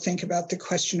people think about the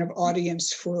question of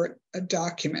audience for a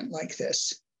document like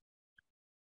this?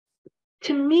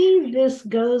 To me, this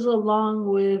goes along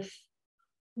with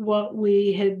what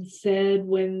we had said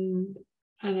when,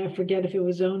 and I forget if it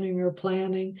was zoning or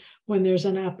planning, when there's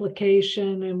an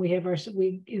application and we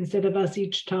instead of us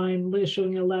each time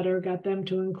issuing a letter, got them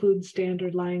to include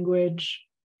standard language.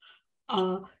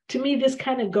 To me, this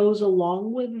kind of goes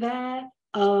along with that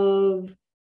of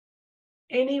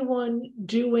anyone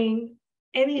doing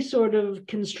any sort of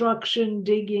construction,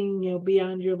 digging,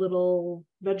 beyond your little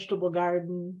vegetable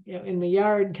garden, in the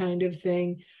yard kind of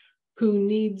thing, who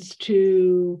needs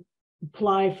to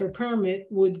apply for permit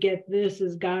would get this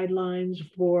as guidelines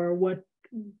for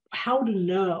how to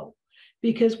know,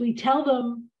 because we tell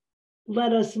them,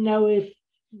 let us know if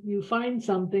you find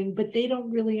something, but they don't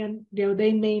really,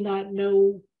 they may not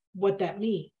know what that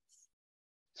means.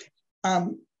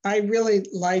 I really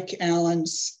like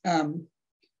Alan's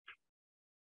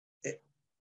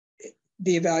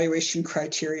the evaluation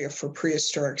criteria for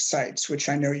prehistoric sites, which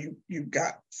I know you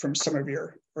got from some of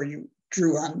your, or you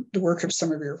drew on the work of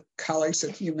some of your colleagues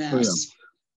at UMass.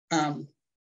 Oh,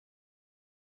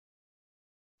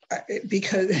 yeah.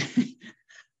 Because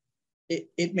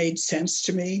it made sense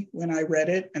to me when I read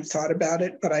it and thought about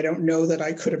it, but I don't know that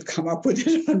I could have come up with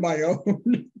it on my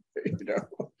own.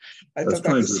 I thought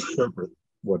that was interpret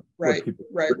what people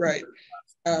right.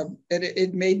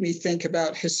 It made me think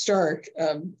about historic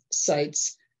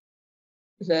sites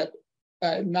that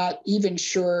I'm not even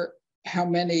sure how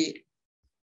many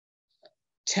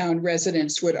town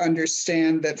residents would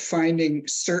understand that finding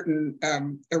certain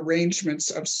arrangements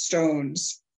of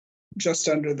stones just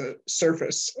under the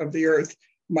surface of the earth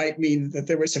might mean that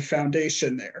there was a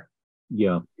foundation there.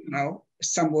 Yeah.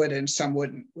 Some would and some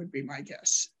wouldn't, would be my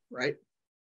guess, right?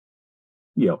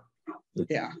 Yeah.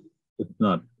 Yeah. It's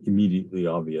not immediately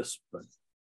obvious, but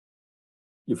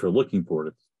if you're looking for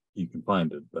it, you can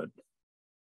find it. But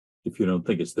if you don't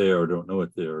think it's there or don't know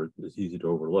it's there, it's easy to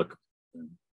overlook.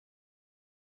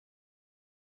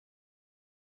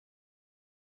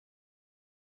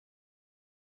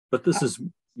 But this is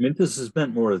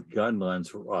meant more as guidelines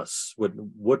for us. What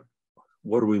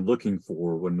are we looking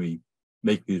for when we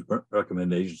make these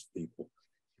recommendations to people?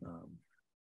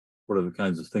 What are the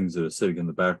kinds of things that are sitting in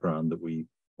the background that we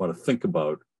want to think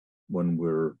about when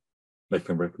we're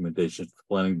making recommendations to the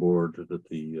planning board or that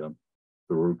the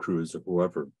road crews or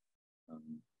whoever?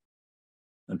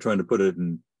 I'm trying to put it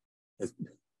in as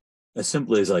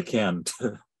simply as I can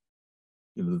to,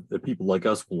 that people like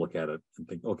us will look at it and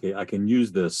think, okay, I can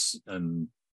use this, and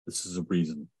this is a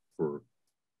reason for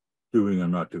doing or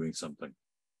not doing something.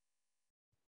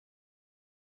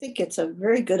 I think it's a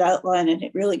very good outline, and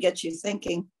it really gets you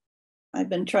thinking. I've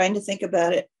been trying to think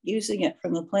about it, using it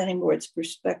from the planning board's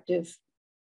perspective.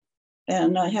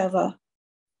 And I have a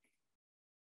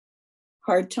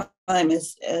hard time,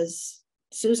 as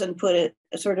Susan put it,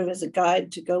 sort of as a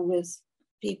guide to go with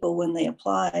people when they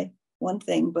apply, one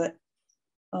thing, but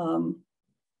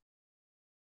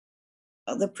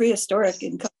the prehistoric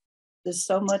encompasses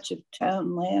so much of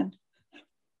town land.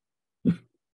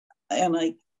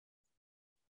 And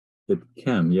it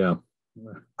can, yeah.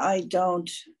 I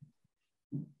don't,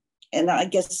 and I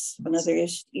guess another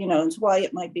issue, is why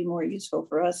it might be more useful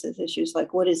for us is issues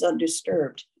like what is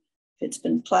undisturbed. If it's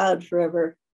been plowed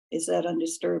forever, is that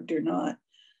undisturbed or not?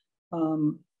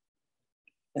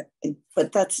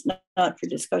 But that's not for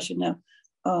discussion now.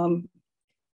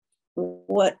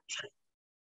 What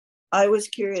I was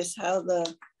curious how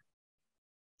the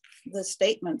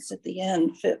statements at the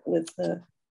end fit with the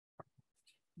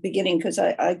beginning, because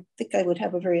I think I would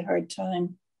have a very hard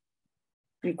time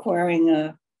requiring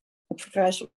a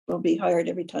professional be hired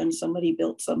every time somebody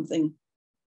built something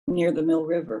near the Mill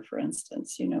River, for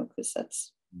instance, because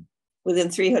that's within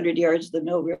 300 yards of the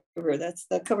Mill River.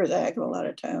 That covers a heck of a lot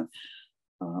of town.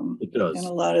 It does. And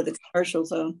a lot of the commercial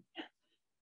zone.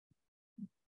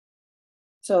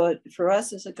 So for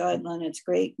us as a guideline, it's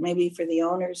great. Maybe for the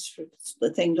owners, for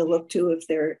the thing to look to if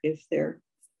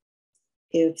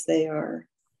they are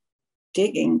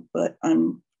digging. But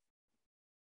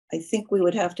I think we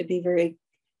would have to be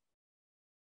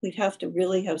we'd have to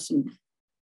really have some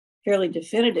fairly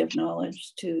definitive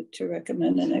knowledge to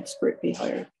recommend an expert be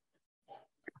hired.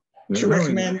 To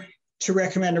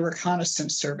recommend a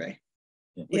reconnaissance survey,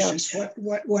 which is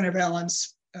what one of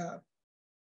Alan's.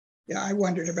 Yeah, I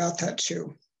wondered about that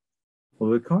too. Well,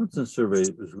 the reconnaissance survey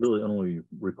is really only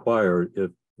required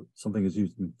if something is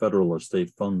using federal or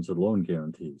state funds or loan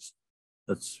guarantees.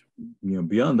 That's,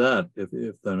 beyond that, if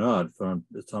they're not,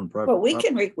 it's on private. Well, we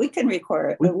can require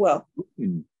it.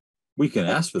 We can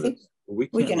ask for this.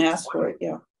 We can ask for it.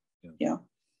 Yeah.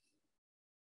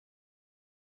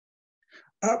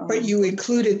 But you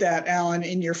included that, Alan,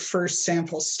 in your first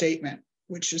sample statement,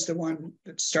 which is the one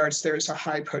that starts, there is a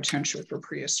high potential for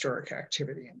prehistoric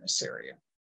activity in this area.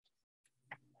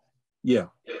 Yeah.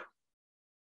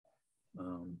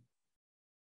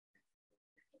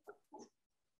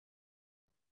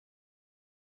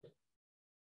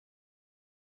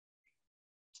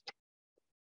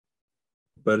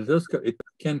 But it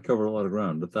can cover a lot of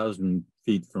ground. 1,000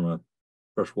 feet from a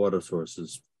freshwater source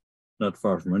is not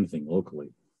far from anything locally.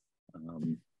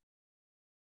 So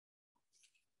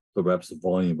perhaps the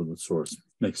volume of the source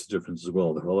makes a difference as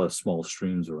well. There are a lot of small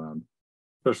streams around,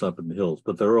 especially up in the hills,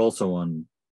 but they're also on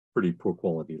pretty poor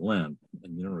quality land,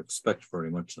 and you don't expect very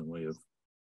much in the way of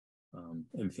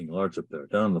anything large up there.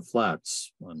 Down on the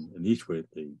flats, in each way,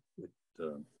 things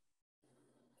are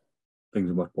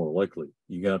much more likely.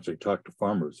 You can actually talk to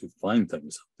farmers who find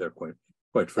things up there quite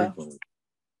frequently.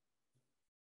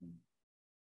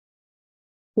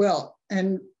 Well,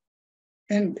 and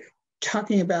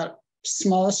talking about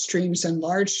small streams and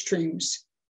large streams,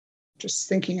 just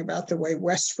thinking about the way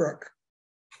Westbrook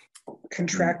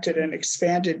contracted and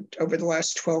expanded over the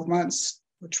last 12 months,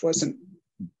 which wasn't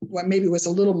what maybe was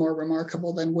a little more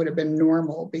remarkable than would have been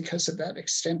normal because of that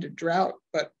extended drought.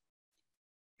 But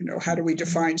how do we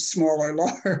define small or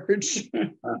large?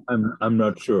 I'm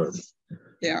not sure.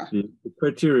 Yeah. The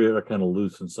criteria are kind of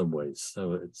loose in some ways,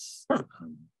 so it's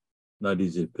not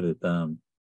easy to put it down.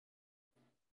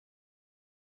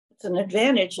 It's an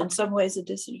advantage in some ways, a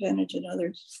disadvantage in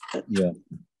others. But... Yeah.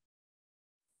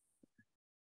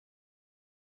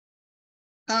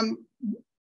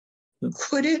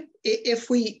 Could it, if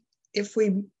we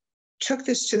took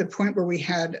this to the point where we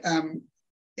had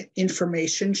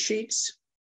information sheets,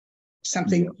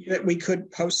 something that we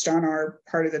could post on our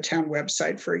part of the town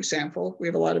website, for example? We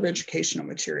have a lot of educational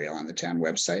material on the town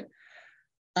website.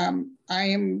 I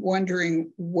am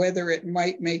wondering whether it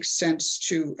might make sense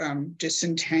to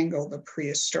disentangle the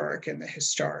prehistoric and the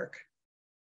historic.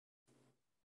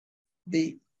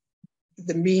 The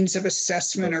means of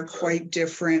assessment are quite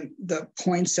different. The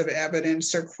points of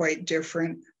evidence are quite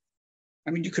different.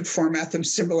 I mean, you could format them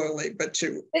similarly, but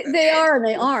they are and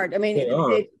they aren't. I mean,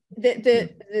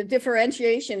 the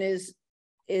differentiation is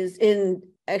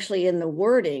actually in the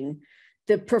wording.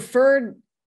 The preferred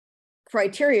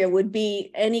criteria would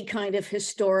be any kind of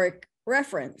historic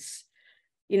reference,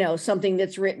 something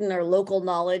that's written, or local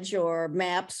knowledge, or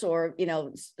maps, or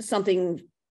something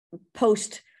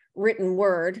post written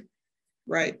word.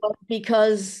 Right. But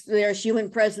because there's human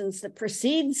presence that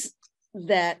precedes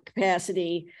that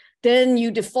capacity, then you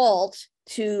default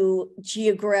to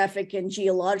geographic and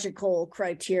geological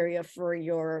criteria for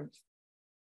your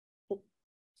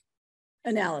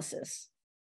analysis.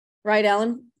 Right,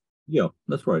 Alan? Yeah,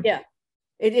 that's right. Yeah.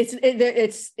 There's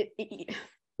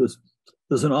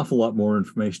an awful lot more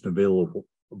information available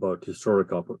about historic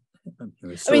the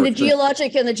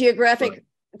geologic and the geographic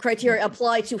criteria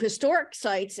apply to historic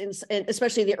sites, and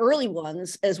especially the early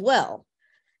ones as well.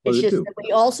 It's just that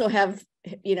we also have,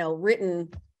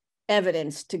 written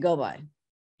evidence to go by.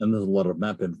 And there's a lot of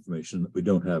map information that we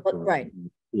don't have for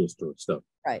prehistoric stuff.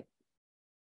 Right.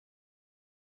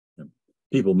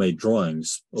 People made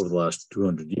drawings over the last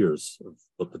 200 years of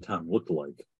what the town looked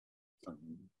like,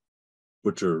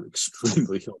 which are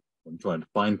extremely helpful in trying to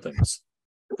find things,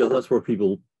 because that's where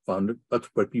people found it. That's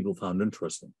what people found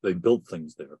interesting. They built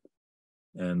things there,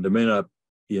 and there may not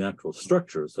be an actual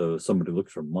structure. So if somebody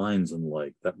looks for mines and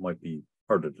that might be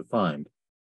harder to find,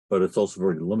 but it's also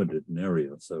very limited in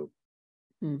area. So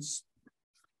it's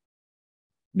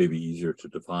maybe easier to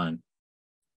define.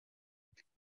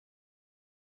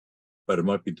 But it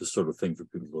might be the sort of thing for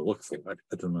people to look for. I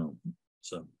don't know.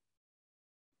 So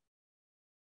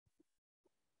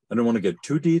I don't want to get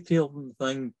too detailed in the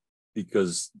thing,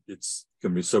 because it's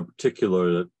going to be so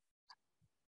particular that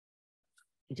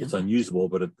it's unusable.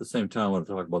 But at the same time, I want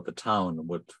to talk about the town and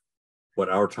what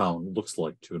our town looks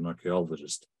like to an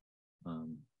archaeologist.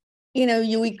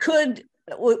 We could.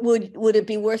 Would it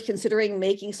be worth considering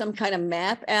making some kind of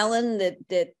map, Alan,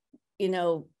 that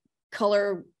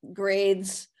color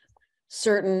grades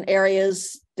certain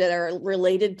areas that are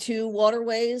related to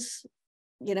waterways,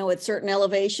 at certain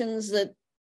elevations, that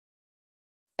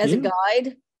as a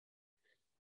guide?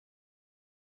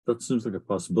 That seems like a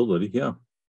possibility. Yeah.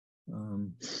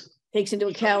 Takes into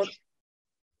account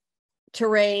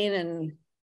terrain and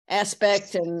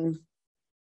aspect and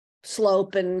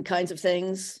slope and kinds of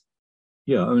things.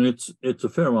 Yeah, I mean, it's a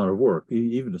fair amount of work.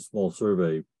 Even a small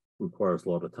survey requires a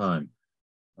lot of time.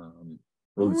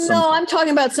 No, I'm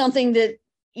talking about something that,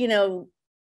 you know,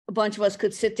 a bunch of us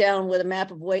could sit down with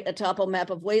a topo map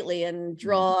of Whately and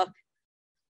draw,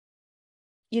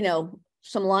 you know,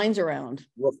 some lines around.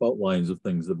 Rough outlines of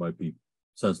things that might be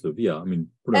sensitive. Yeah, I mean,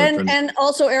 and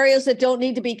also areas that don't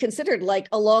need to be considered, like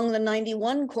along the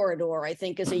 91 corridor, I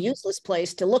think is a useless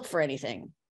place to look for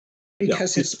anything.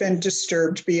 Because it's been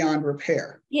disturbed beyond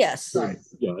repair. Yes. Right.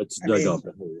 Yeah, it's dug up.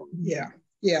 Yeah,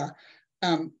 yeah.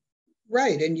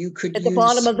 Right, and you could at the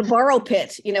bottom of the borrow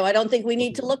pit. You know, I don't think we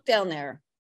need to look down there.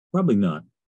 Probably not.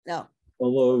 No.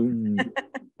 Although I mean,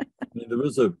 there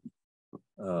was a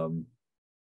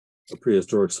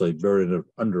prehistoric site buried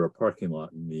under a parking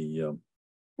lot in the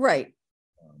right.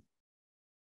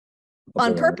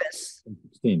 On purpose.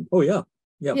 16. Oh yeah,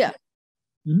 yeah, yeah.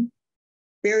 Mm-hmm.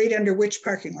 Buried under which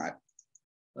parking lot?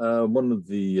 One of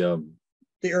the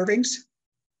Irvings?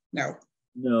 No.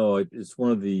 No, it's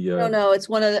one of the. No, it's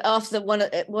one of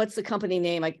the what's the company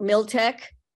name? Like Miltech?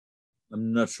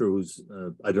 I'm not sure who's.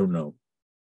 I don't know.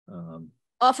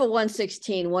 Off of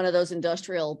 116, one of those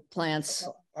industrial plants.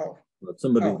 But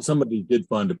somebody did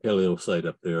find a paleo site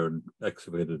up there and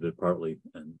excavated it partly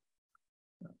and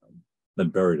then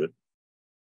buried it.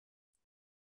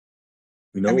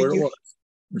 We know where it was.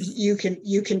 You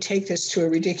can take this to a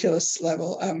ridiculous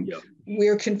level.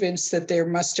 We're convinced that there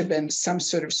must have been some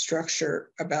sort of structure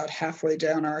about halfway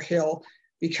down our hill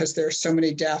because there are so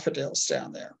many daffodils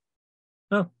down there.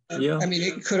 Oh, yeah. I mean,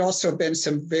 it could also have been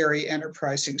some very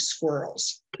enterprising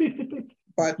squirrels,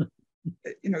 but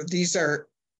you know, these are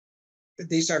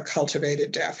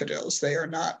cultivated daffodils. They are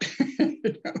not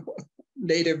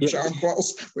native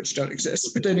jonquils, which don't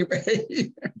exist. But anyway,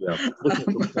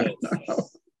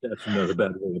 that's another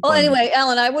bad way. Well, anyway,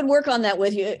 Alan, I would work on that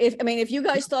with you. If you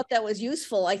guys thought that was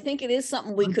useful, I think it is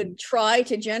something we could try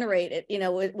to generate it. You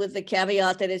know, with the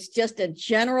caveat that it's just a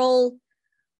general.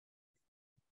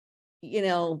 You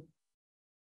know.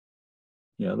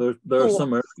 Yeah, there are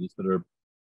some areas that are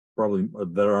probably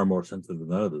more sensitive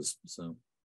than others. So.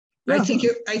 I think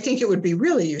it would be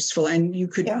really useful, and you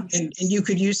could and you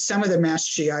could use some of the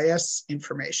Mass GIS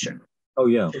information. Oh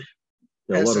yeah,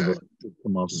 a lot of it would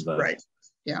come off of that. Right.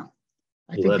 Yeah.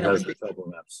 I think that has the topo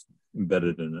maps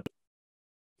embedded in it,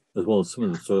 as well as some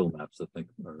of the soil maps. I think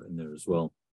are in there as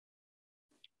well.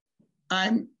 I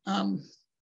mean,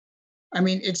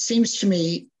 it seems to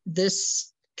me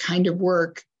this kind of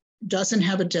work doesn't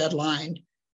have a deadline.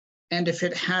 And if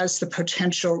it has the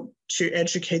potential to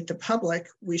educate the public,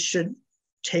 we should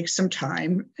take some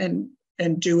time and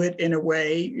do it in a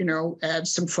way, you know, add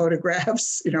some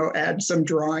photographs, you know, add some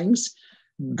drawings.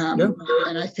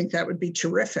 And I think that would be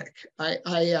terrific. I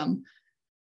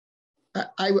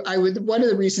would, one of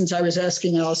the reasons I was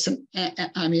asking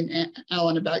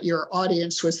Alan about your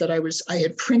audience was that I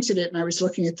had printed it and I was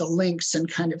looking at the links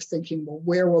and kind of thinking, well,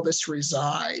 where will this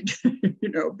reside? You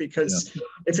know, because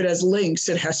if it has links,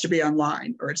 it has to be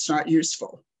online or it's not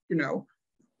useful, you know?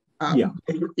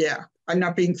 Yeah, I'm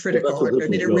not being critical. Well, I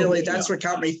mean, it really, that's what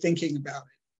got me thinking about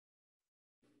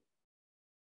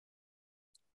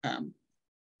it.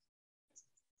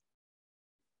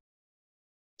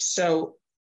 So,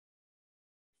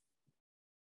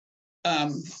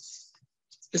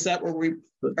 is that where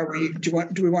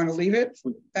do we want to leave it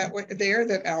that way there,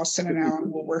 that Allison and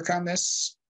Alan will work on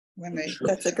this when they?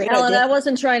 That's a great Alan, idea. I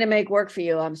wasn't trying to make work for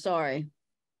you. I'm sorry.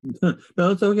 No,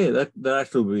 it's okay. That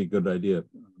actually would be a good idea.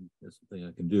 That's something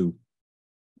I can do.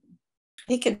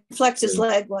 He can flex his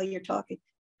leg while you're talking.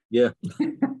 Yeah.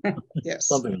 Yes.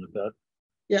 Something like that.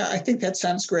 Yeah, I think that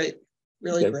sounds great.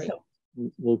 Really great.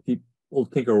 We'll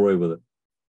take our way with it.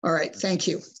 All right, thank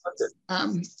you.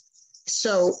 Okay.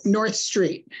 So North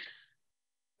Street,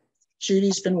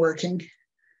 Judy's been working.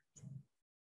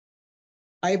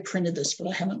 I printed this, but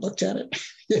I haven't looked at it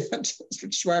yet, which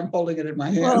is why I'm holding it in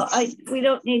my hand. Well, we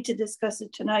don't need to discuss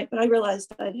it tonight, but I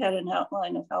realized I'd had an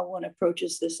outline of how one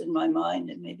approaches this in my mind,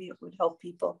 and maybe it would help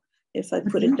people if I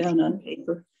put it down on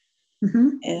paper.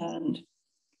 And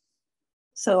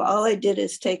so all I did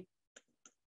is take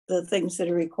the things that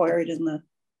are required in the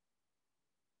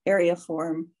area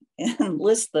form and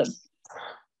list them,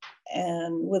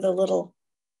 and with a little,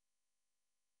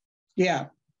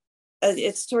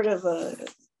 it's sort of a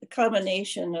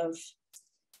combination of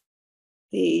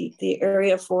the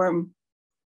area form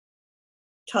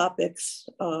topics,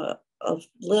 of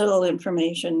little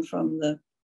information from the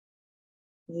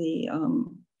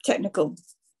technical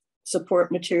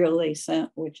support material they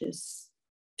sent, which is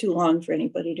too long for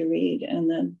anybody to read, and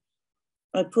then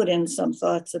I put in some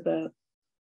thoughts about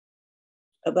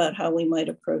how we might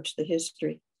approach the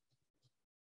history.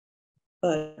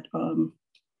 But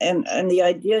and the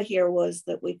idea here was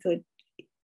that we could,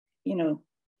 you know,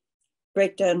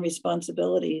 break down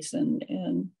responsibilities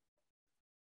and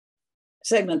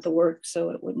segment the work so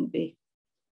it wouldn't be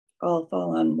all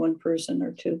fall on one person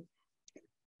or two.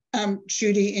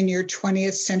 Judy, in your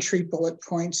 20th century bullet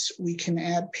points, we can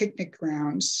add picnic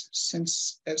grounds,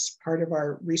 since as part of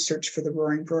our research for the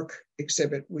Roaring Brook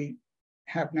exhibit, we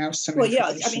have now some yeah,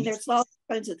 I mean, there's all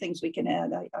kinds of things we can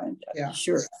add. I'm yeah,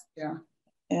 sure. Yeah.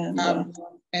 And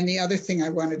the other thing I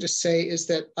wanted to say is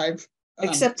that I've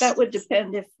except that would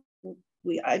depend if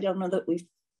I don't know that we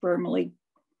firmly,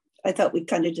 I thought we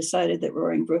kind of decided that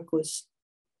Roaring Brook was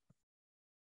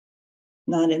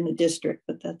not in the district,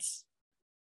 but that's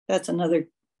another.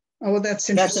 Oh, well, that's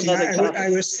interesting. I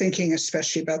was thinking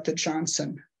especially about the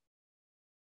Johnson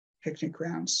picnic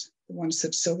grounds, the ones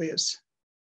that Sylvia's.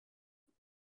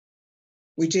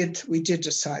 We did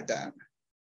decide that.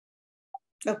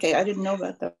 Okay, I didn't know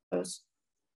about those.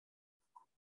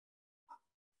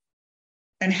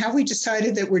 And have we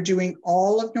decided that we're doing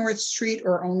all of North Street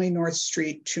or only North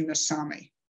Street to Nasami?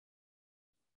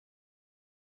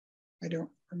 I don't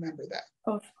remember that.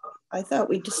 Oh, I thought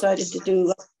we decided to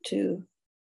do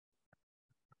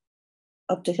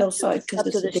up to Hillside because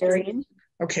it's a dairy.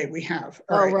 Okay, we have.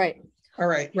 All right. All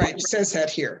right. It says that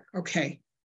here. Okay.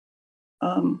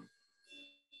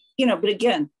 You know, but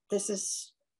again, this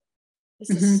is,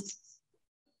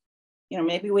 you know,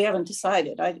 maybe we haven't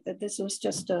decided. This was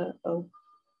just a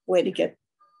way to get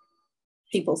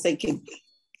people thinking.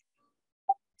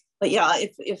 But yeah, I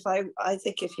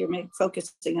think if you're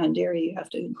focusing on dairy, you have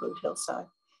to include Hillside.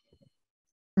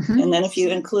 And then if you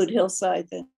include Hillside,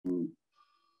 then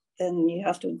you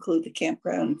have to include the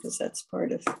campground because that's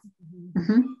part of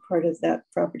that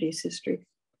property's history.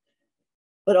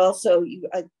 But also,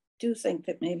 I do think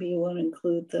that maybe you want to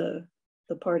include the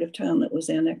part of town that was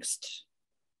annexed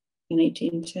in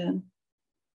 1810.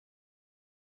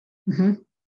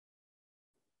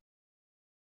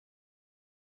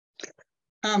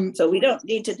 So we don't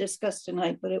need to discuss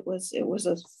tonight, but it was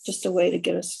just a way to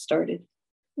get us started.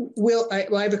 I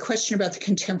have a question about the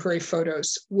contemporary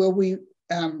photos. Will we,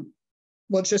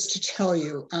 well, just to tell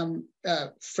you,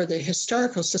 for the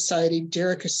Historical Society,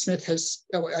 Derica Smith has,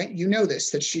 you know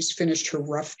this, that she's finished her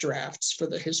rough drafts for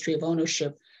the history of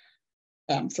ownership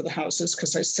for the houses,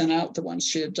 because I sent out the ones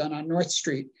she had done on North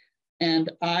Street.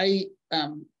 And I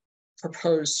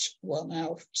proposed, well,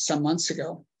 now some months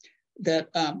ago, that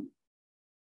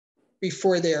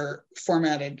before they're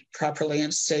formatted properly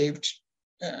and saved,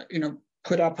 you know,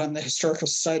 put up on the Historical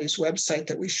Society's website,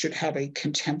 that we should have a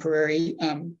contemporary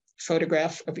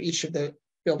photograph of each of the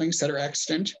buildings that are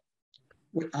extant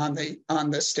on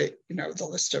the state, you know, the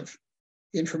list of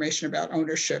information about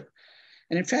ownership.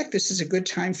 And in fact, this is a good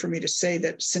time for me to say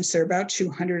that since there are about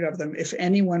 200 of them, if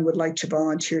anyone would like to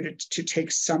volunteer to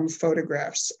take some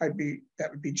photographs,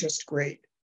 that would be just great.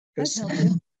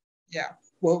 Yeah,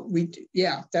 well,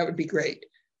 that would be great,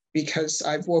 because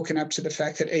I've woken up to the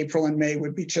fact that April and May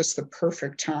would be just the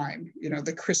perfect time. You know,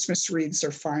 the Christmas wreaths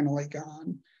are finally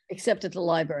gone. Except at the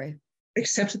library.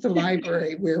 Except at the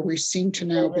library, where we seem to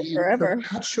now be in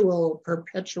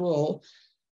perpetual.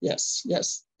 Yes.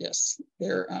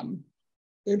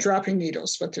 They're dropping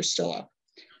needles, but they're still up.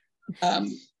 I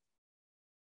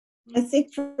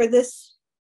think for this,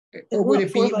 or would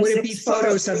it be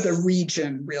photos of the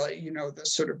region, really? You know, the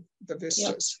sort of the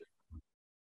vistas.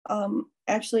 Yeah.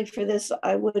 Actually, for this,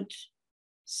 I would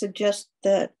suggest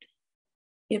that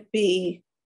it be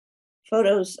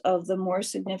photos of the more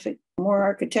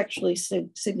architecturally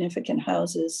significant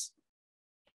houses,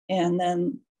 and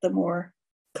then the more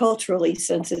culturally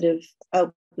sensitive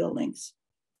outbuildings,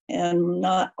 and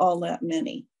not all that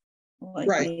many, like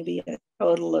maybe a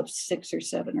total of 6 or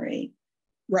 7 or 8.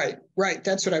 Right.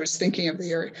 That's what I was thinking of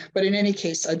the area. But in any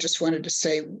case, I just wanted to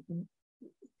say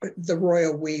the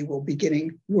royal we will be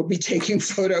taking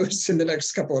photos in the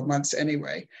next couple of months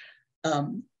anyway.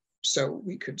 So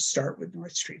we could start with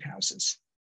North Street houses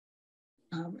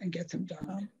and get them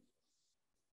done.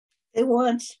 They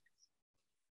want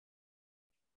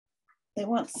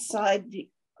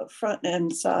front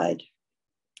and side.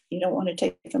 You don't want to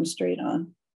take them straight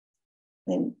on.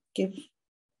 Then give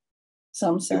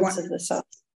some sense of the side.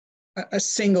 A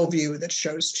single view that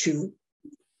shows two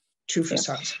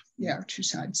facades. Yeah, 2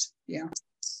 sides. Yeah.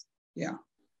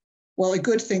 Well, a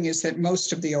good thing is that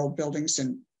most of the old buildings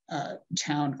in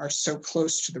town are so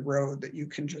close to the road that you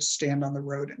can just stand on the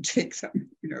road and take them.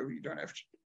 You know, you don't have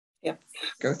to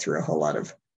go through a whole lot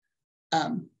of.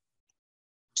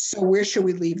 So where should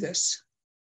we leave this?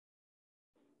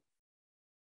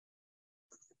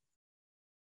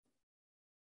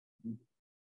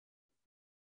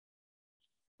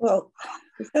 Well,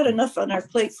 we've got enough on our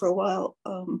plate for a while.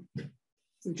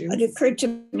 It occurred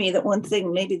to me that one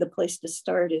thing, maybe the place to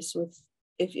start is with,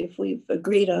 if we've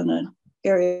agreed on an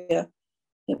area,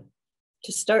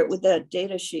 to start with that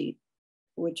data sheet,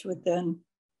 which would then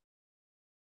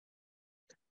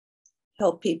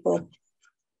help people.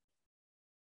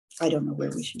 I don't know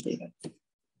where we should leave it.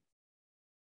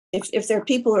 If there are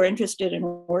people who are interested in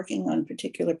working on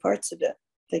particular parts of it,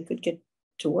 they could get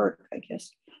to work, I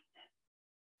guess.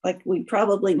 Like we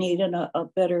probably need a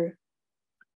better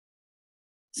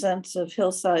sense of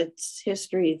Hillside's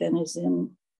history than is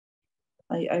in,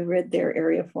 I read their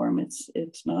area form.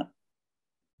 It's not,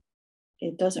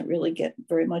 it doesn't really get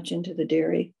very much into the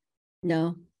dairy.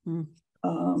 No.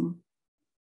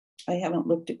 I haven't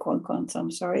looked at Quanquan, so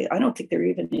I'm sorry. I don't think there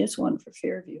even is one for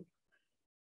Fairview.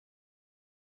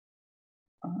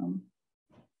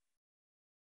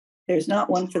 There's not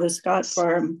one for the Scott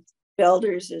Farm.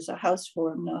 Belders is a house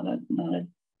form, not an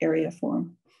area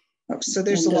form. Oh, so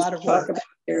there's a lot of work.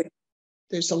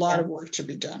 There's a lot of work to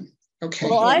be done. Okay.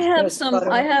 Well, I have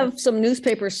some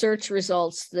newspaper search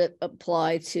results that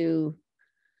apply to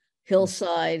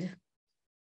Hillside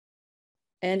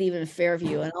and even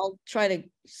Fairview, and I'll try to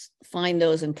find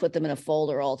those and put them in a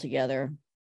folder all together.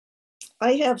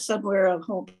 I have somewhere a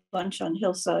whole bunch on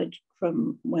Hillside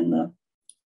from when the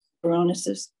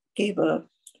Baronesses gave a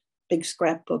big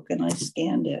scrapbook, and I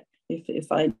scanned it.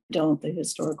 If I don't, the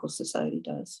Historical Society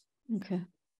does. Okay.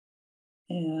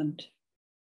 And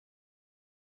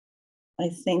I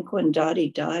think when Dottie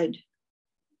died,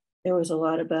 there was a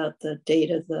lot about the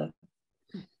date of the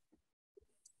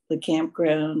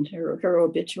campground. Her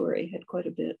obituary had quite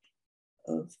a bit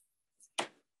of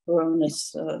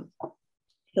Baroness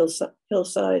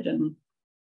Hillside and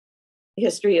the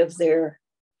history of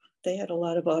they had a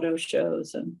lot of auto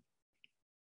shows. And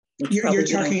you're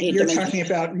talking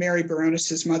about Mary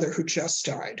Baroness's mother, who just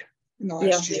died in the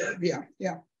last year. Yeah.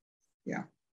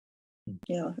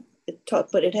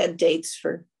 But it had dates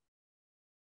for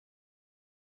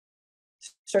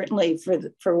certainly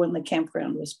for when the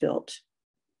campground was built.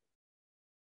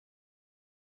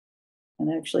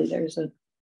 And actually, there's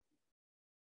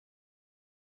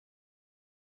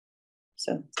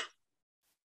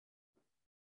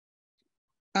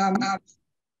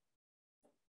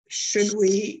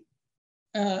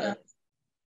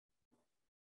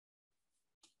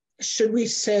should we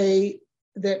say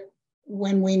that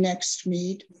when we next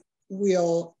meet,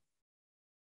 we'll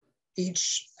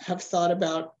each have thought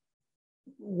about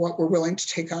what we're willing to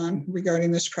take on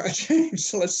regarding this project?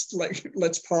 So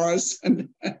let's pause and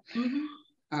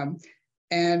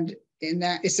and in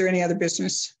that, is there any other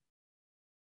business?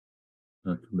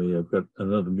 Not to me. I've got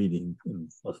another meeting in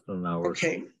less than an hour.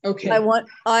 Okay.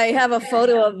 I have a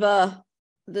photo of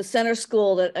the center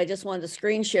school that I just wanted to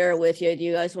screen share with you. Do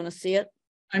you guys want to see it?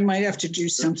 I might have to do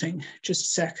something. Just a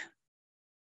sec.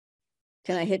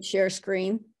 Can I hit share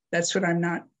screen? That's what I'm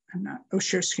not. Oh,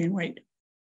 share screen. Wait.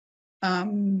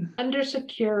 Under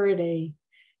security,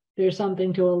 there's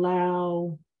something to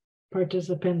allow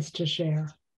participants to share.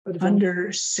 But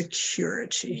under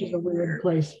security, which is a weird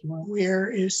place for it. Where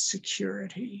is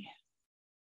security?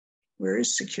 Where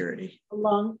is security?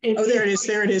 Along. Oh, there it is.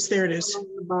 There it is. There it is.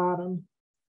 Along the bottom.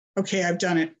 Okay, I've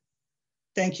done it.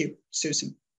 Thank you,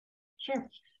 Susan. Sure.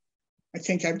 I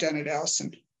think I've done it,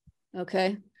 Allison.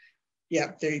 Okay.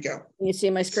 Yeah, there you go. Can you see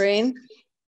my screen?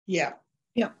 Yeah.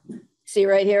 See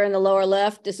right here in the lower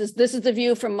left. This is the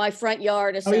view from my front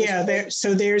yard. Oh yeah, there's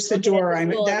the door.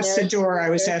 That's the door I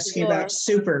was asking about.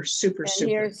 Super.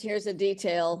 And here's a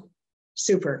detail.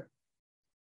 Super.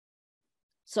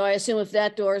 So I assume if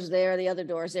that door's there, the other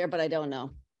door's there, but I don't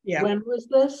know. Yeah. When was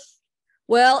this?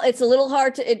 Well, it's a little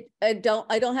hard to. I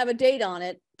don't have a date on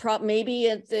it. Maybe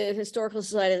at the Historical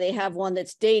Society they have one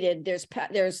that's dated. There's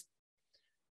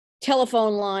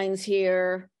telephone lines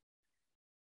here.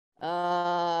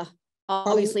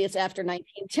 Obviously it's after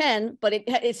 1910, but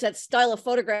it's that style of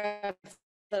photograph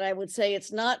that I would say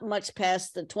it's not much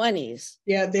past the 20s.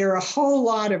 Yeah, there are a whole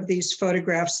lot of these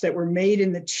photographs that were made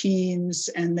in the teens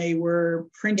and they were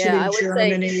printed in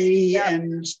Germany.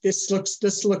 And this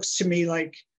looks to me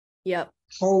like a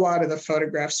whole lot of the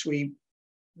photographs we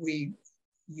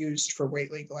used for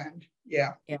Whately Glen.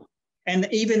 Yeah. And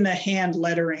even the hand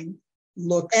lettering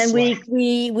looks, and we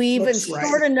even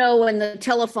sort of know when the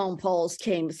telephone poles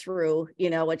came through,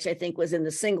 which I think was in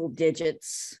the single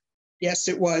digits. Yes,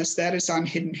 it was. That is on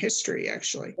Hidden History,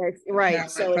 actually. Right. Yeah,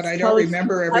 so but I don't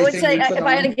remember everything. I would say, if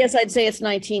I had to guess, I'd say it's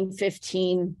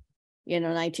 1915,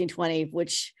 1920,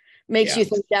 which makes you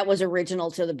think that was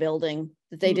original to the building,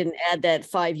 that they didn't add that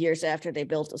 5 years after they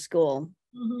built the school.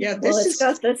 Yeah, Well, this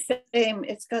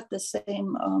it's got the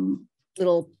same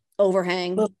Little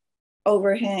overhang.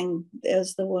 overhang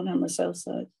as the one on the south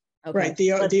side. Okay. right,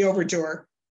 the overdoor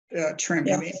trim.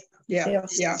 Yeah. I mean, yeah.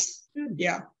 Good.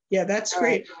 Yeah, that's All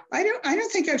great. I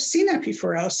don't think I've seen that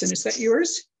before, Allison. Is that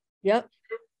yours? Yep.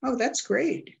 Oh, that's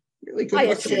great. Really good. I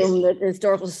looking. assume that the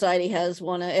Historical Society has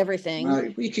one of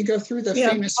everything. We could go through the Yeah.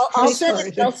 famous I'll send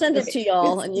postcard. it. I'll send it to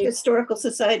y'all, and The you. Historical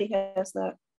Society has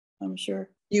that, I'm sure.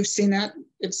 You've seen that?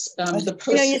 It's the You know,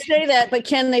 post. you say that, but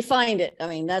can they find it? I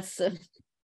mean, that's.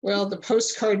 Well, the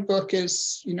postcard book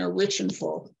is, rich and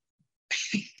full.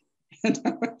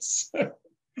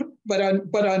 But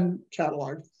on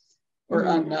catalog or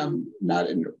on not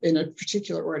in a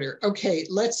particular order. Okay,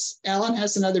 Alan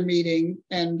has another meeting,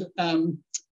 and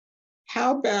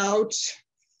how about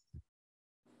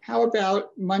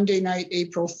Monday night,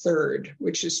 April 3rd,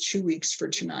 which is 2 weeks from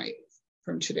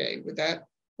today? Would that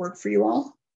work for you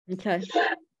all? Okay. Hold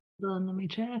on, let me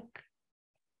check.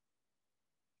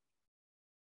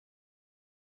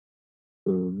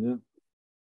 Yeah.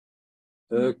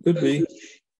 Could be.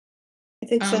 I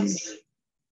think so.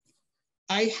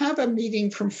 I have a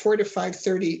meeting from 4 to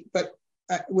 5:30, but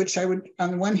which I would,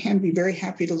 on the one hand, be very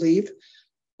happy to leave.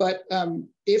 But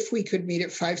if we could meet at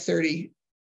 5:30,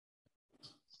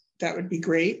 that would be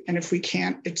great. And if we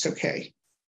can't, it's okay.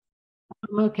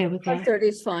 I'm okay with that. 5:30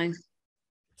 is fine.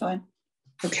 Fine.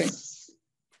 Okay.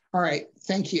 All right.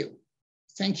 Thank you.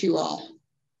 Thank you all.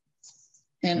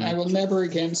 And I will never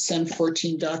again send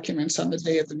 14 documents on the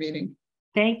day of the meeting.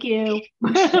 Thank you.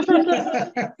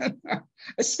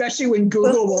 Especially when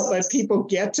Google won't let people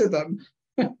get to them.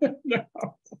 No.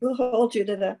 We'll hold you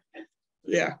to that.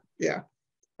 Yeah.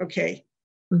 Okay.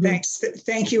 Thanks.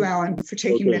 Thank you, Alan, for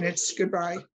taking minutes.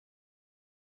 Goodbye.